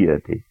his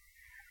deity.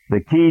 The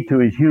key to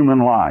his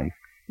human life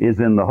is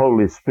in the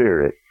Holy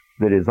Spirit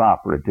that is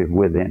operative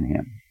within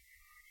him.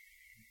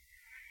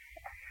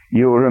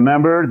 You will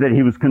remember that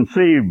he was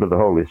conceived by the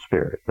Holy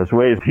Spirit. That's the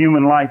way his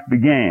human life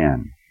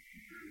began.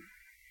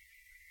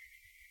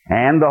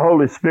 And the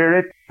Holy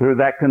Spirit, through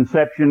that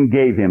conception,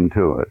 gave him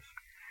to us.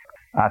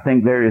 I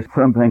think there is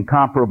something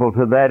comparable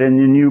to that in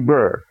the new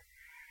birth.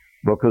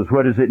 Because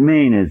what does it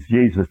mean as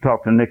Jesus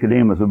talked to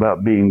Nicodemus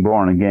about being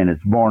born again?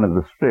 It's born of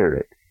the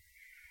Spirit.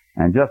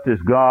 And just as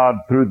God,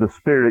 through the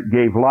Spirit,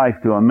 gave life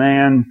to a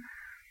man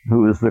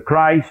who is the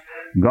Christ,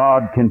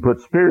 God can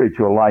put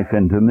spiritual life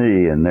into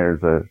me, and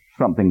there's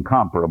something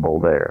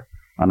comparable there,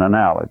 an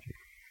analogy.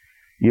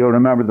 You'll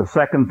remember the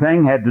second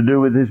thing had to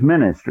do with his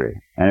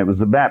ministry, and it was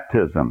the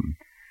baptism.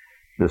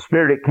 The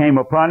Spirit came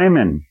upon him,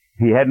 and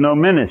he had no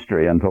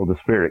ministry until the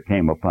Spirit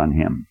came upon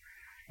him.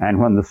 And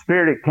when the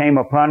Spirit came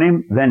upon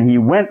him, then he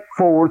went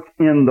forth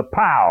in the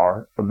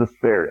power of the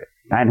Spirit.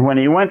 And when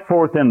he went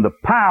forth in the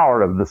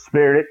power of the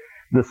Spirit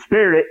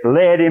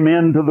led him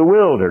into the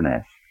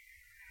wilderness.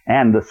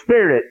 And the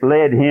Spirit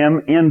led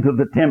him into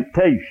the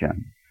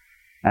temptation.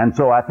 And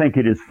so I think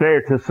it is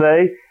fair to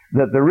say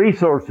that the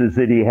resources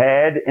that he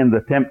had in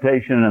the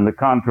temptation and the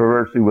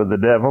controversy with the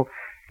devil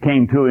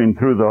came to him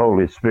through the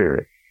Holy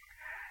Spirit.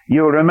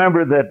 You'll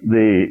remember that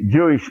the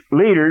Jewish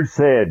leaders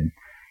said,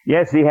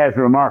 yes, he has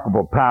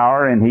remarkable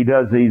power and he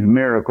does these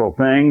miracle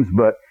things,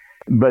 but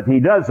he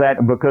does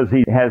that because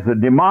he has a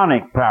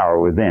demonic power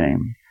within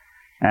him.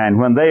 And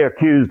when they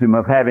accused him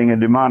of having a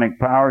demonic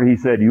power, he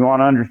said, you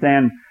want to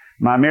understand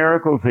my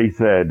miracles? He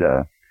said,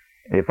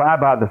 if I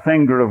by the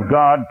finger of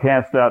God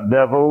cast out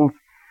devils,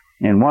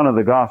 in one of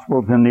the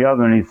Gospels, in the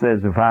other one he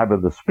says, if I by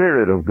the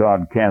Spirit of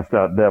God cast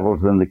out devils,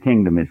 then the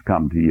kingdom is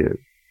come to you.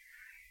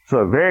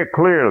 So very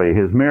clearly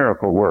his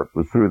miracle work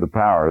was through the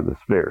power of the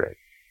Spirit.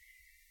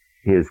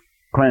 His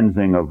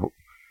cleansing of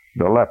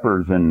the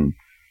lepers and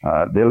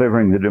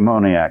delivering the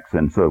demoniacs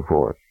and so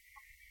forth.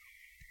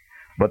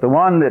 But the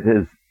one that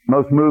is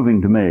most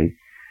moving to me,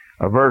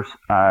 a verse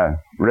I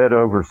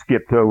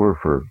skipped over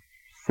for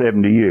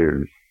 70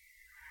 years,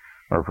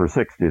 or for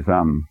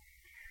 60-some,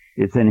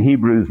 it's in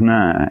Hebrews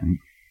 9,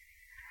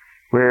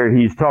 where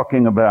he's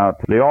talking about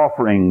the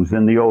offerings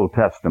in the Old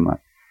Testament,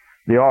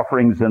 the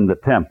offerings in the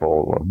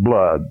temple of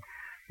blood,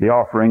 the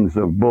offerings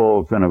of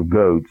bulls and of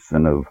goats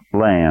and of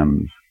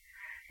lambs.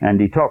 And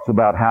he talks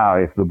about how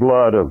if the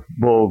blood of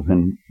bulls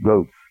and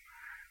goats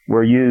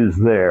were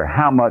used there,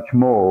 how much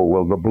more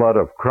will the blood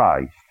of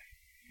Christ,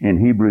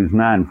 in Hebrews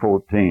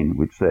 9:14,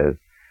 which says,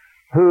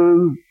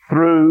 who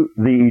through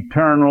the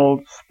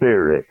eternal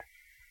Spirit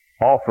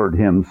offered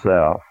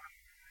himself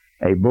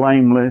a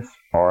blameless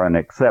or an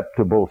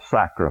acceptable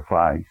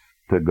sacrifice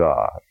to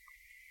God.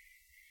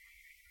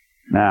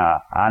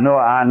 Now,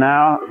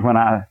 when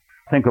I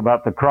think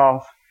about the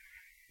cross,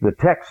 the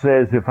text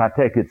says, if I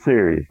take it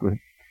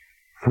seriously,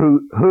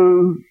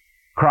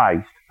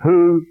 Christ,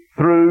 who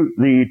through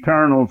the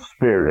eternal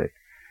Spirit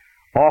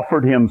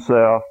offered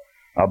himself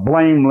a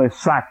blameless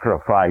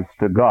sacrifice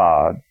to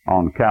God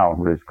on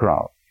Calvary's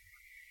cross.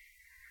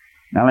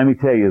 Now let me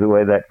tell you the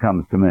way that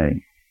comes to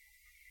me.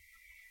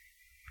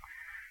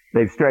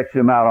 They've stretched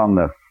him out on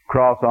the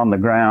cross on the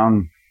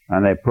ground,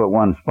 and they put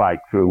one spike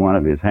through one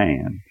of his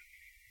hands.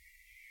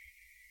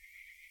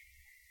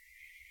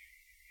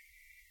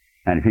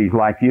 And if he's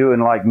like you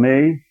and like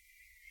me,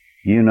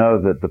 you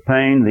know that the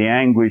pain, the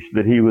anguish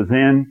that he was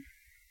in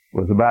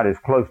was about as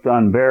close to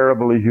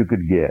unbearable as you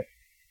could get.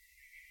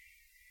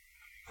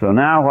 So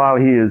now, while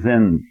he is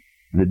in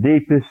the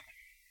deepest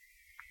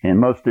and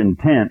most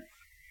intense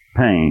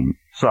pain,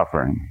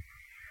 suffering,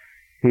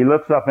 he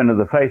looks up into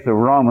the face of a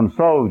Roman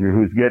soldier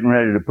who's getting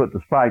ready to put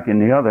the spike in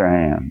the other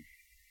hand.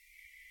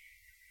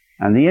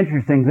 And the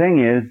interesting thing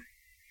is,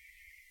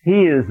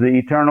 he is the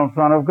eternal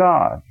Son of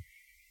God,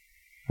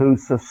 who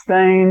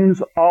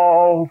sustains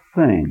all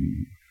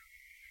things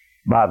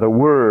by the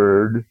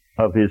word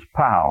of his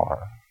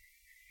power.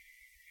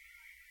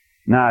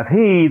 Now, if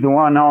he, the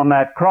one on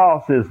that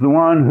cross, is the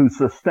one who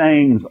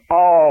sustains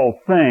all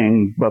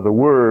things by the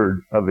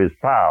word of his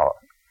power,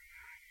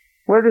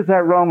 where does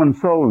that Roman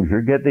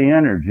soldier get the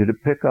energy to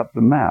pick up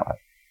the mallet,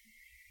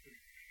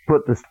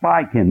 put the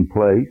spike in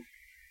place,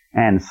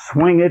 and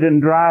swing it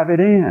and drive it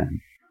in?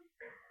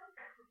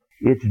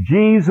 It's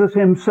Jesus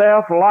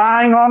himself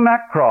lying on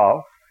that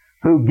cross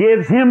who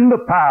gives him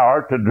the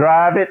power to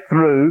drive it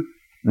through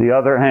the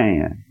other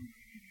hand.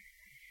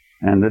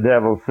 And the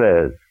devil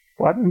says,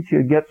 "Why don't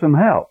you get some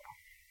help?"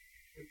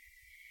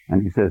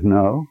 And he says,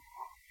 "No,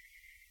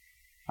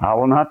 I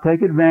will not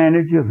take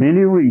advantage of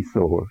any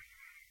resource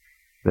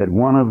that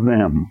one of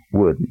them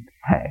wouldn't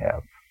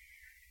have."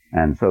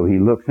 And so he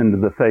looks into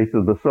the face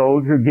of the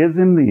soldier, gives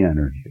him the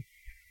energy,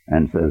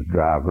 and says,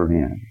 "Drive her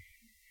in."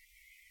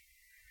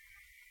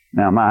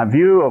 Now, my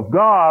view of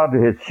God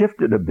has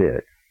shifted a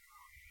bit,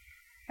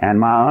 and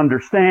my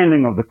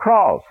understanding of the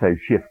cross has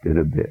shifted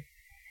a bit.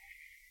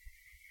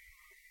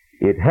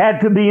 It had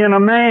to be in a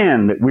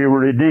man that we were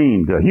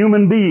redeemed, a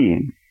human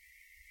being,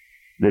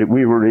 that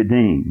we were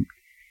redeemed.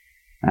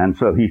 And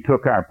so he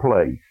took our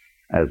place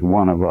as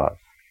one of us,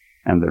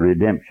 and the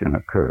redemption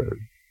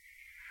occurred.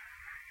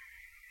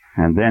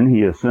 And then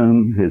he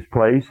assumed his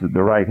place at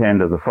the right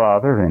hand of the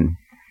Father, and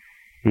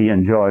he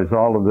enjoys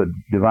all of the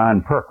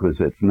divine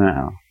perquisites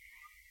now.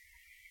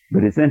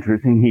 But it's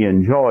interesting, he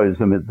enjoys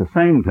them at the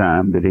same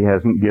time that he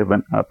hasn't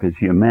given up his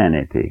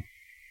humanity,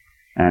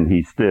 and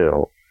he's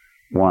still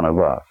one of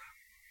us.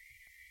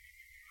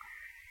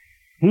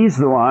 He's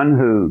the one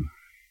who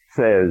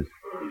says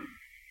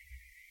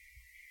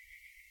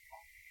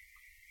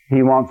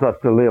he wants us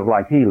to live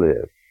like he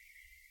lived.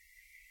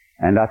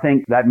 And I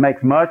think that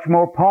makes much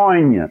more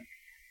poignant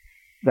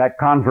that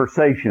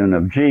conversation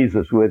of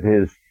Jesus with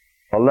his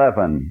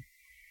 11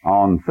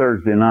 on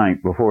Thursday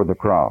night before the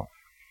cross,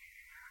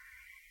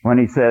 when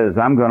he says,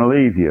 "I'm going to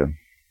leave you,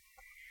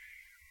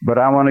 but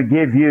I want to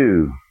give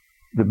you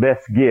the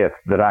best gift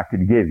that I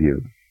could give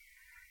you.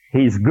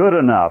 He's good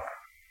enough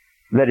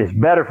that it's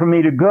better for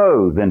me to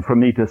go than for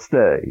me to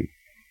stay,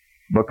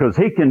 because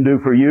he can do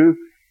for you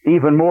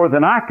even more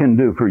than I can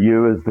do for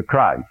you as the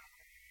Christ,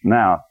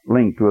 now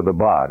linked with the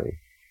body.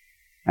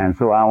 And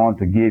so I want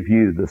to give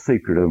you the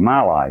secret of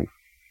my life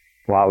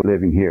while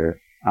living here.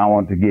 I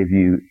want to give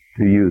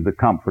to you the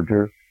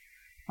Comforter.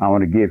 I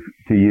want to give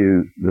to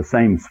you the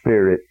same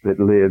Spirit that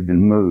lived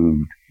and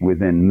moved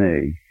within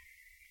me.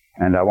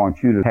 And I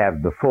want you to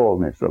have the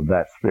fullness of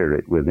that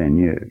Spirit within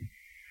you."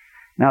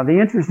 Now, the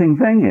interesting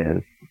thing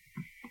is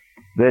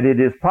that it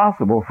is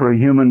possible for a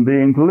human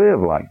being to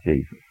live like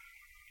Jesus.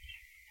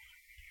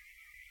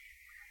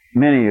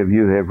 Many of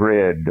you have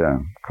read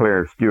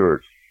Claire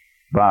Stewart's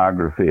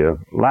biography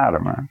of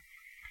Latimer.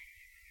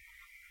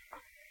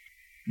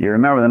 You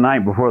remember the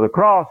night before the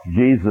cross,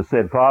 Jesus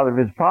said, "Father,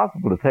 if it's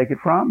possible to take it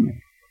from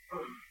me."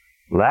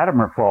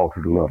 Latimer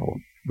faltered a little,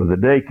 but the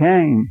day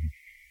came,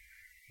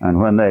 and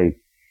when they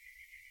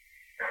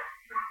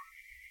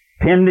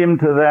pinned him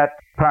to that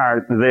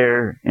part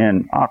there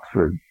in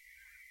Oxford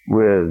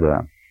with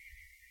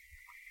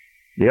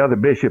the other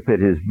bishop at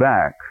his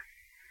back,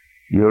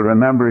 you'll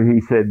remember he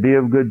said, "Be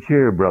of good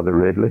cheer, Brother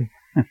Ridley.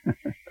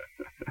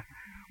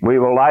 We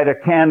will light a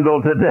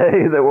candle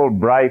today that will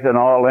brighten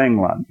all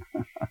England."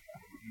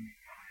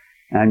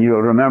 And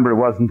you'll remember it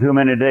wasn't too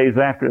many days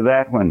after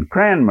that when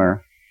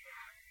Cranmer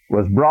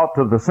was brought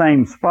to the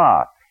same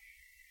spot,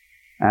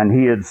 and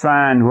he had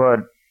signed what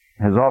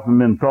has often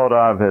been thought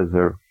of as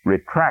a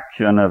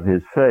retraction of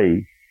his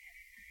faith.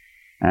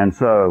 And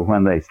so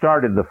when they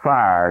started the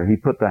fire, he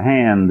put the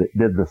hand that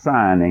did the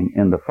signing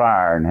in the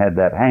fire and had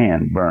that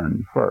hand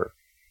burned first.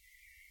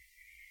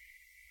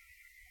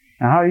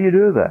 Now, how do you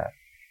do that?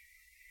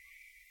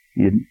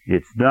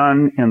 It's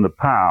done in the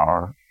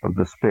power of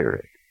the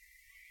Spirit.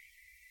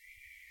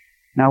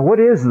 Now, what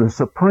is the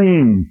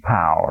supreme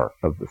power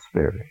of the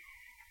Spirit?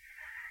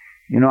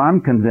 You know, I'm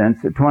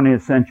convinced that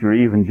 20th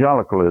century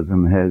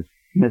evangelicalism has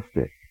missed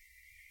it.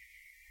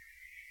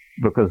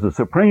 Because the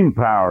supreme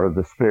power of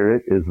the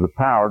Spirit is the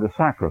power to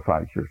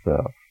sacrifice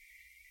yourself.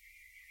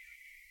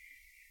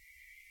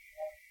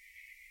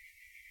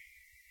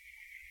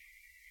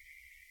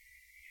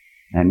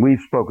 And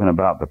we've spoken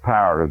about the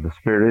power of the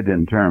Spirit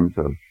in terms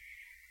of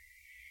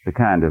the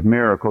kind of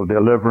miracle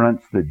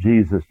deliverance that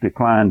Jesus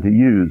declined to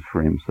use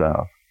for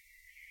himself.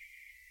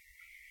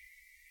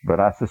 But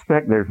I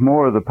suspect there's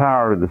more of the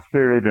power of the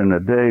Spirit in a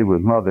day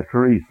with Mother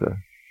Teresa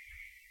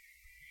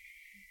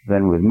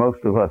than with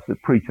most of us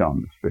that preach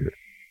on the Spirit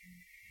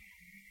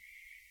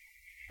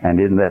and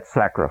in that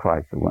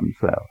sacrifice of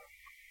oneself.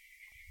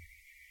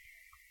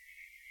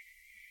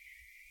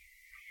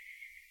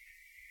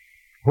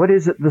 What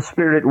is it the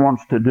Spirit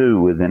wants to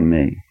do within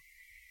me?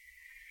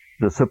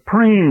 The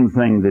supreme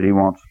thing that He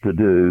wants to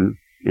do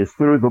is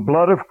through the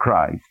blood of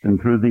Christ and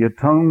through the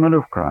atonement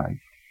of Christ,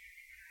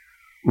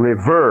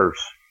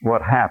 reverse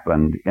what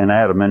happened in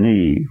Adam and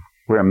Eve,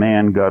 where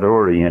man got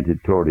oriented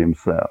toward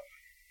himself.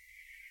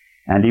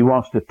 And He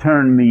wants to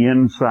turn me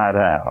inside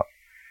out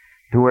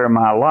to where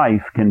my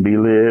life can be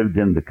lived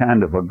in the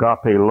kind of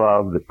agape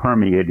love that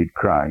permeated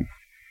Christ,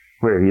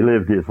 where He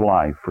lived His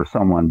life for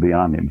someone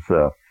beyond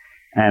Himself.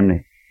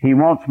 And He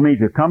wants me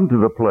to come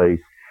to the place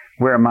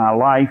where my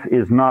life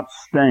is not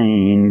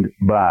stained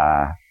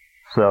by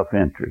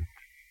self-interest.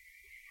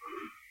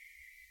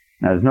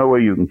 Now, there's no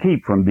way you can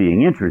keep from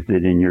being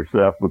interested in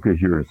yourself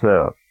because you're a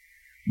self.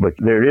 But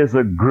there is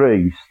a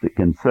grace that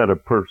can set a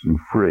person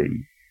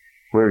free,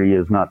 where he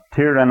is not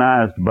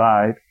tyrannized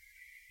by it,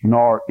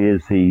 nor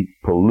is he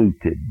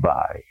polluted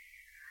by it.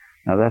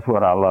 Now, that's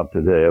what I love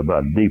today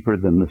about deeper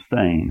than the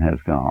stain has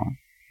gone.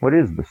 What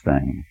is the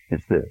stain?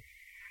 It's this.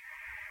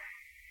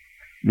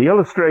 The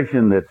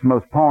illustration that's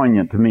most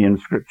poignant to me in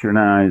Scripture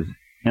now is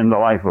in the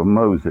life of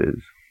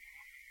Moses.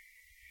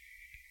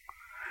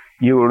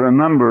 You will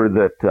remember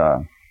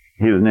that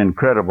he was an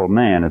incredible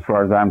man. As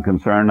far as I'm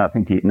concerned, I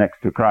think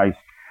next to Christ,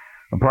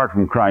 apart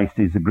from Christ,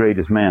 he's the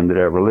greatest man that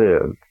ever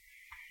lived.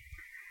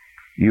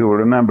 You will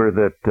remember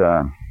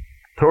that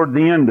toward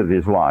the end of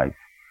his life,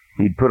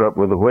 he'd put up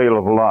with a whale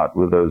of a lot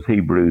with those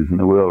Hebrews in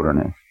the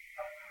wilderness.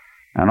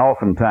 And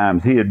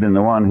oftentimes he had been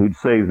the one who'd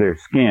save their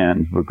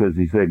skins because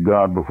he said,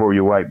 God, before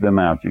you wipe them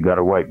out, you got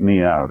to wipe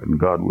me out, and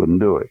God wouldn't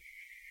do it.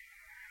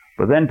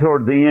 But then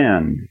toward the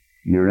end,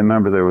 you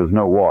remember there was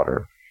no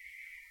water.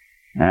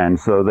 And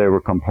so they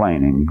were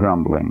complaining,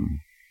 grumbling.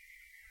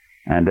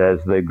 And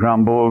as they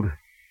grumbled,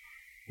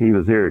 he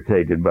was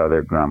irritated by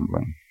their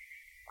grumbling.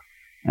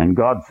 And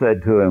God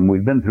said to him,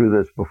 we've been through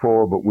this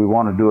before, but we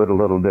want to do it a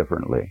little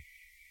differently.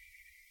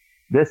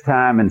 This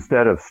time,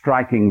 instead of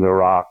striking the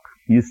rock,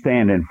 you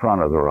stand in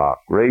front of the rock,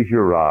 raise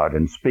your rod,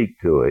 and speak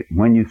to it.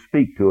 When you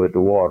speak to it, the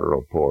water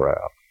will pour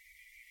out.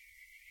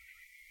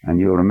 And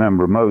you'll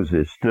remember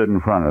Moses stood in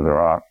front of the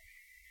rock,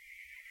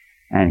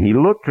 and he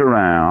looked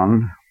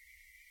around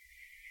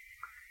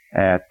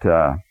at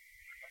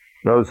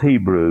those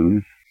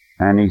Hebrews,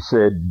 and he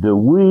said, do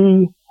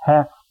we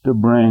have to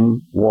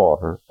bring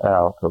water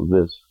out of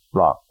this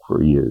rock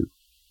for you?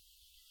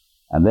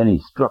 And then he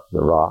struck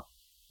the rock,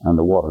 and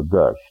the water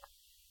gushed.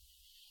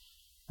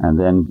 And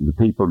then the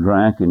people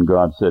drank, and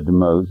God said to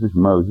Moses,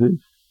 Moses,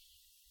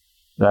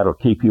 that'll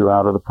keep you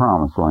out of the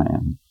promised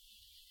land.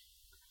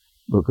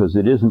 Because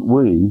it isn't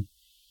we,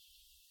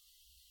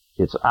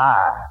 it's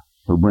I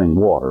who bring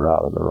water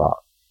out of the rock.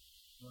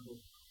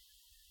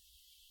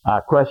 I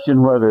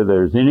question whether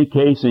there's any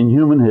case in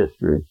human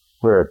history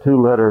where a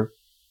two-letter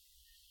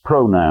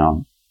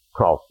pronoun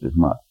costs as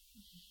much.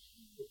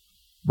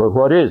 But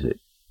what is it?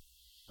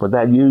 But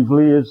that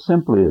usually is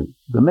simply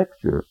the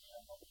mixture.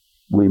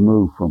 We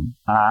move from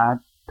I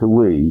to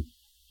we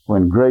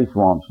when grace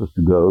wants us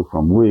to go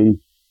from we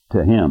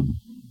to Him.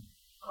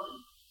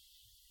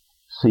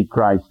 See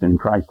Christ and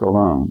Christ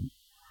alone.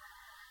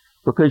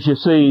 Because you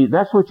see,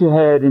 that's what you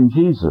had in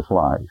Jesus'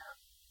 life.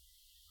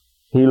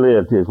 He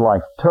lived his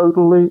life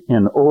totally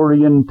in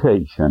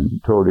orientation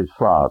toward his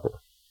Father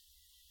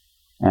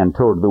and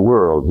toward the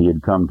world he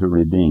had come to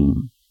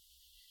redeem.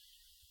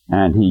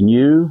 And he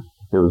knew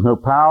there was no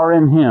power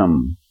in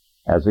him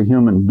as a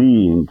human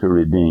being to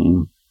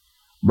redeem,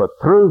 but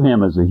through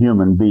him as a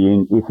human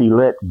being, if he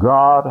let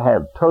God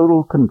have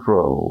total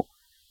control,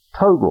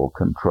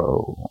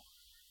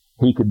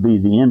 he could be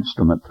the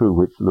instrument through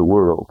which the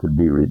world could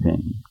be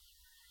redeemed.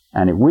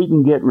 And if we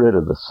can get rid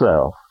of the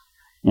self,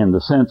 in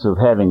the sense of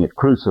having it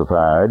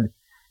crucified,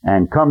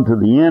 and come to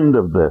the end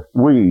of the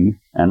we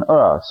and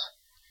us,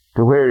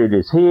 to where it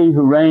is he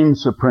who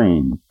reigns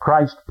supreme,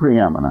 Christ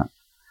preeminent.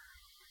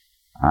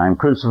 I am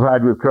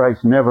crucified with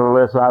Christ,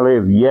 nevertheless I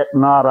live, yet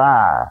not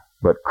I,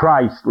 but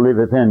Christ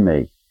liveth in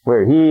me,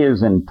 where he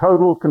is in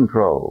total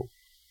control.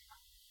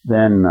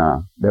 Then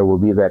there will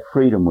be that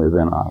freedom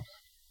within us,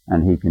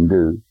 and he can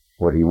do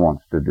what he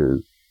wants to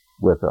do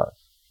with us.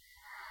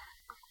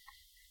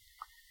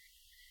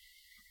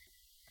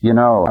 You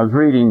know, I was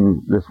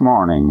reading this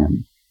morning,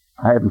 and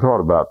I hadn't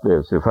thought about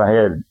this. If I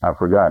had, I've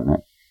forgotten it.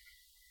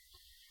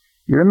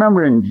 You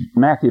remember in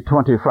Matthew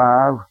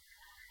 25,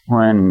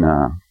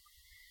 when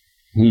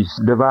he's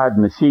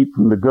dividing the sheep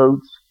from the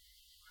goats,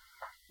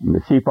 and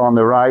the sheep on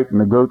the right and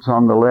the goats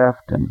on the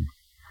left, and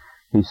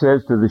he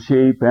says to the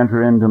sheep,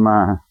 enter into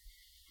my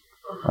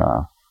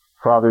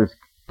Father's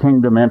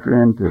kingdom,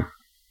 enter into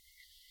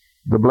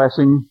the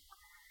blessing.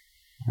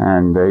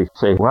 And they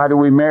say, why do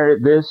we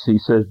merit this? He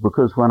says,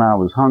 because when I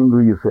was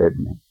hungry, you fed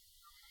me.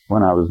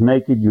 When I was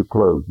naked, you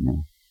clothed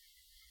me.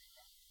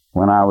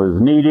 When I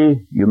was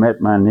needy, you met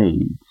my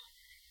needs.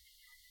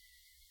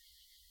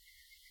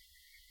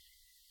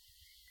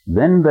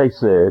 Then they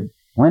said,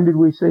 when did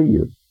we see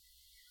you?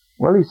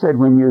 Well, he said,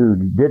 when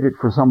you did it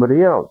for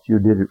somebody else, you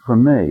did it for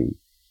me.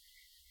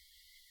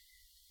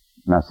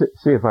 Now,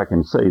 see if I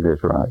can say this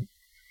right.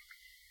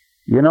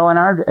 You know, in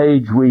our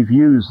age, we've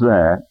used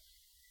that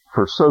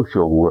for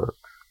social work.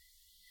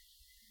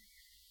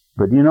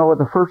 But you know what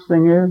the first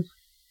thing is?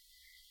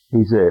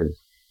 He says,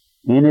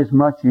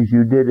 inasmuch as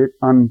you did it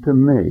unto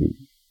me,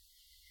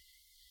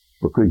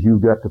 because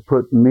you've got to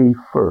put me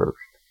first.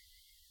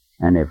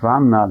 And if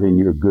I'm not in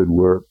your good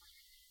works,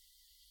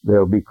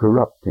 they'll be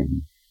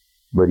corrupting.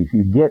 But if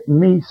you get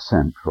me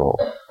central,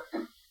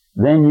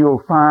 then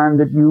you'll find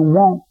that you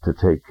want to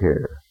take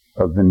care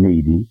of the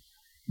needy.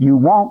 You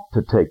want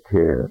to take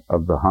care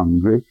of the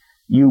hungry.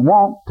 You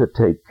want to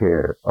take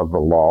care of the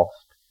lost.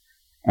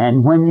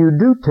 And when you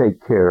do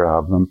take care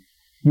of them,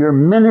 your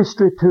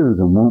ministry to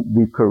them won't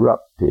be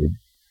corrupted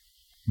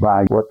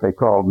by what they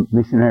call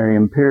missionary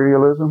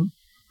imperialism.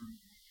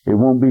 It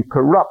won't be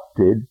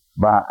corrupted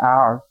by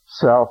our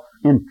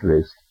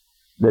self-interest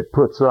that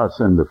puts us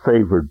in the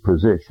favored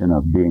position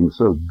of being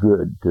so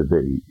good to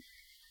thee.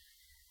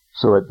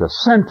 So at the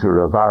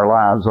center of our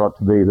lives ought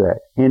to be that,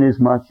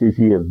 inasmuch as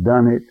ye have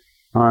done it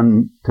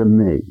unto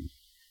me.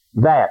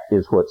 That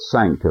is what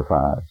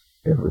sanctifies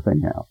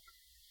everything else.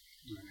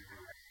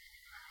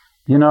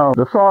 You know,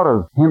 the thought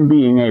of him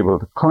being able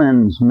to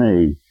cleanse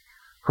me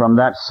from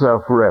that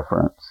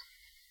self-reference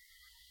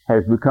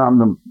has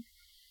become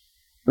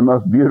the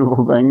most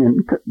beautiful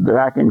thing that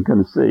I can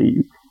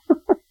conceive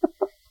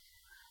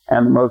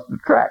and the most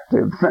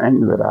attractive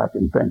thing that I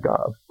can think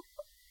of.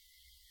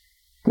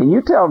 Can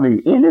you tell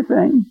me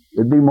anything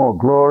that'd be more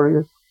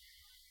glorious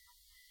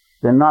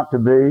than not to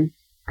be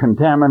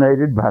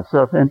contaminated by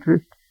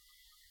self-interest?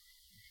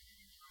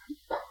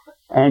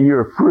 And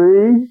you're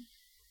free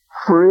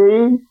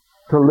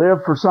to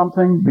live for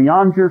something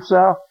beyond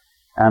yourself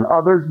and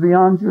others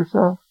beyond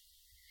yourself.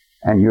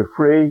 And you're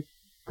free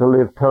to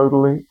live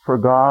totally for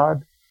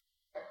God.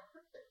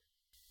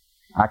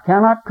 I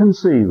cannot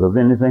conceive of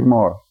anything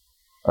more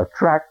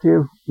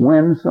attractive,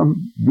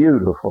 winsome,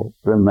 beautiful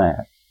than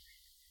that.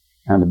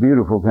 And the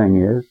beautiful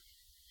thing is,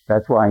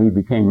 that's why he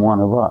became one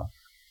of us.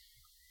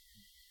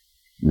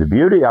 The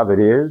beauty of it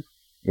is,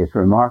 it's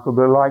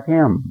remarkably like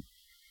him.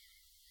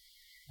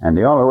 And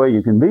the only way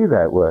you can be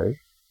that way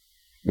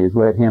is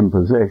let him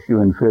possess you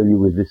and fill you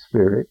with his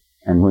Spirit.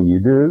 And when you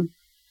do,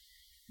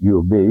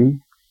 you'll be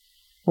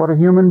what a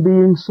human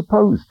being's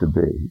supposed to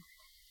be.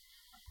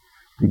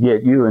 To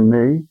get you and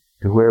me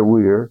to where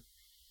we're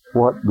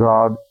what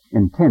God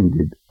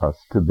intended us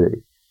to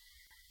be.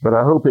 But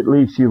I hope at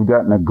least you've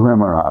gotten a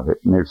glimmer of it.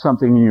 And there's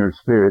something in your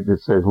spirit that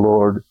says,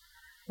 Lord,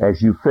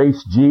 as you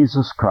face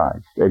Jesus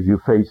Christ, as you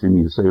face him,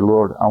 you say,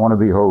 Lord, I want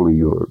to be wholly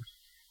yours.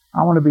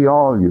 I want to be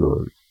all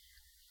yours.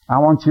 I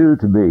want you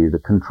to be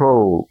the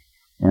control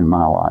in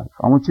my life.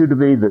 I want you to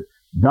be the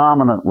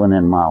dominant one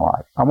in my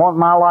life. I want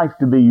my life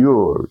to be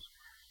yours.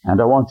 And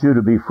I want you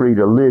to be free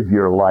to live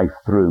your life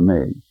through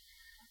me.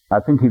 I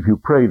think if you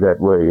pray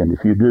that way, and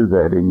if you do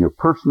that in your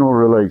personal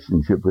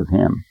relationship with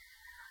him,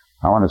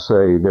 I want to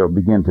say there'll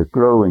begin to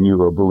grow in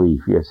you a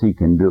belief, yes, he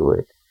can do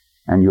it.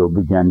 And you'll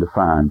begin to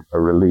find a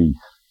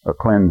release, a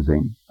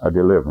cleansing, a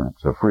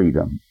deliverance, a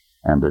freedom,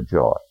 and a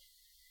joy.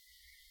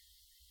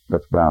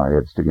 Let's bow our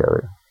heads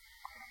together.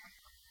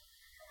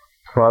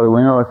 Father,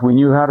 we know if we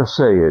knew how to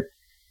say it,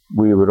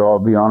 we would all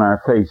be on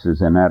our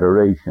faces in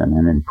adoration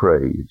and in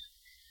praise.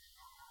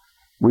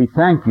 We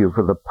thank you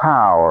for the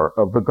power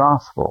of the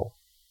gospel,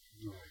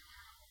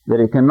 that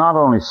it can not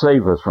only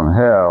save us from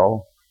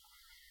hell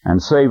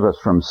and save us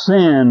from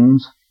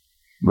sins,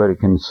 but it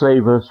can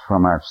save us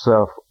from our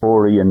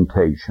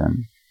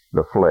self-orientation,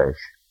 the flesh,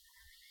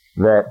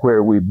 that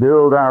where we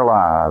build our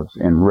lives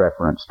in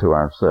reference to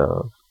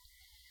ourselves.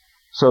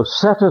 So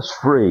set us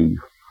free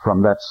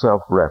from that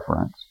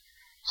self-reference.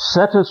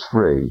 Set us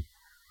free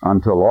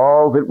until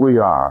all that we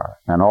are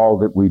and all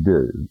that we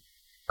do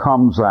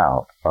comes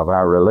out of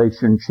our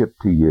relationship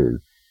to you,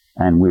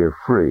 and we're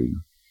free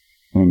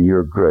in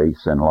your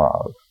grace and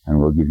love. And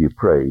we'll give you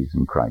praise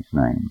in Christ's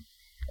name.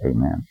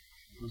 Amen.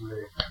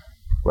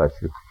 Bless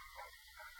you.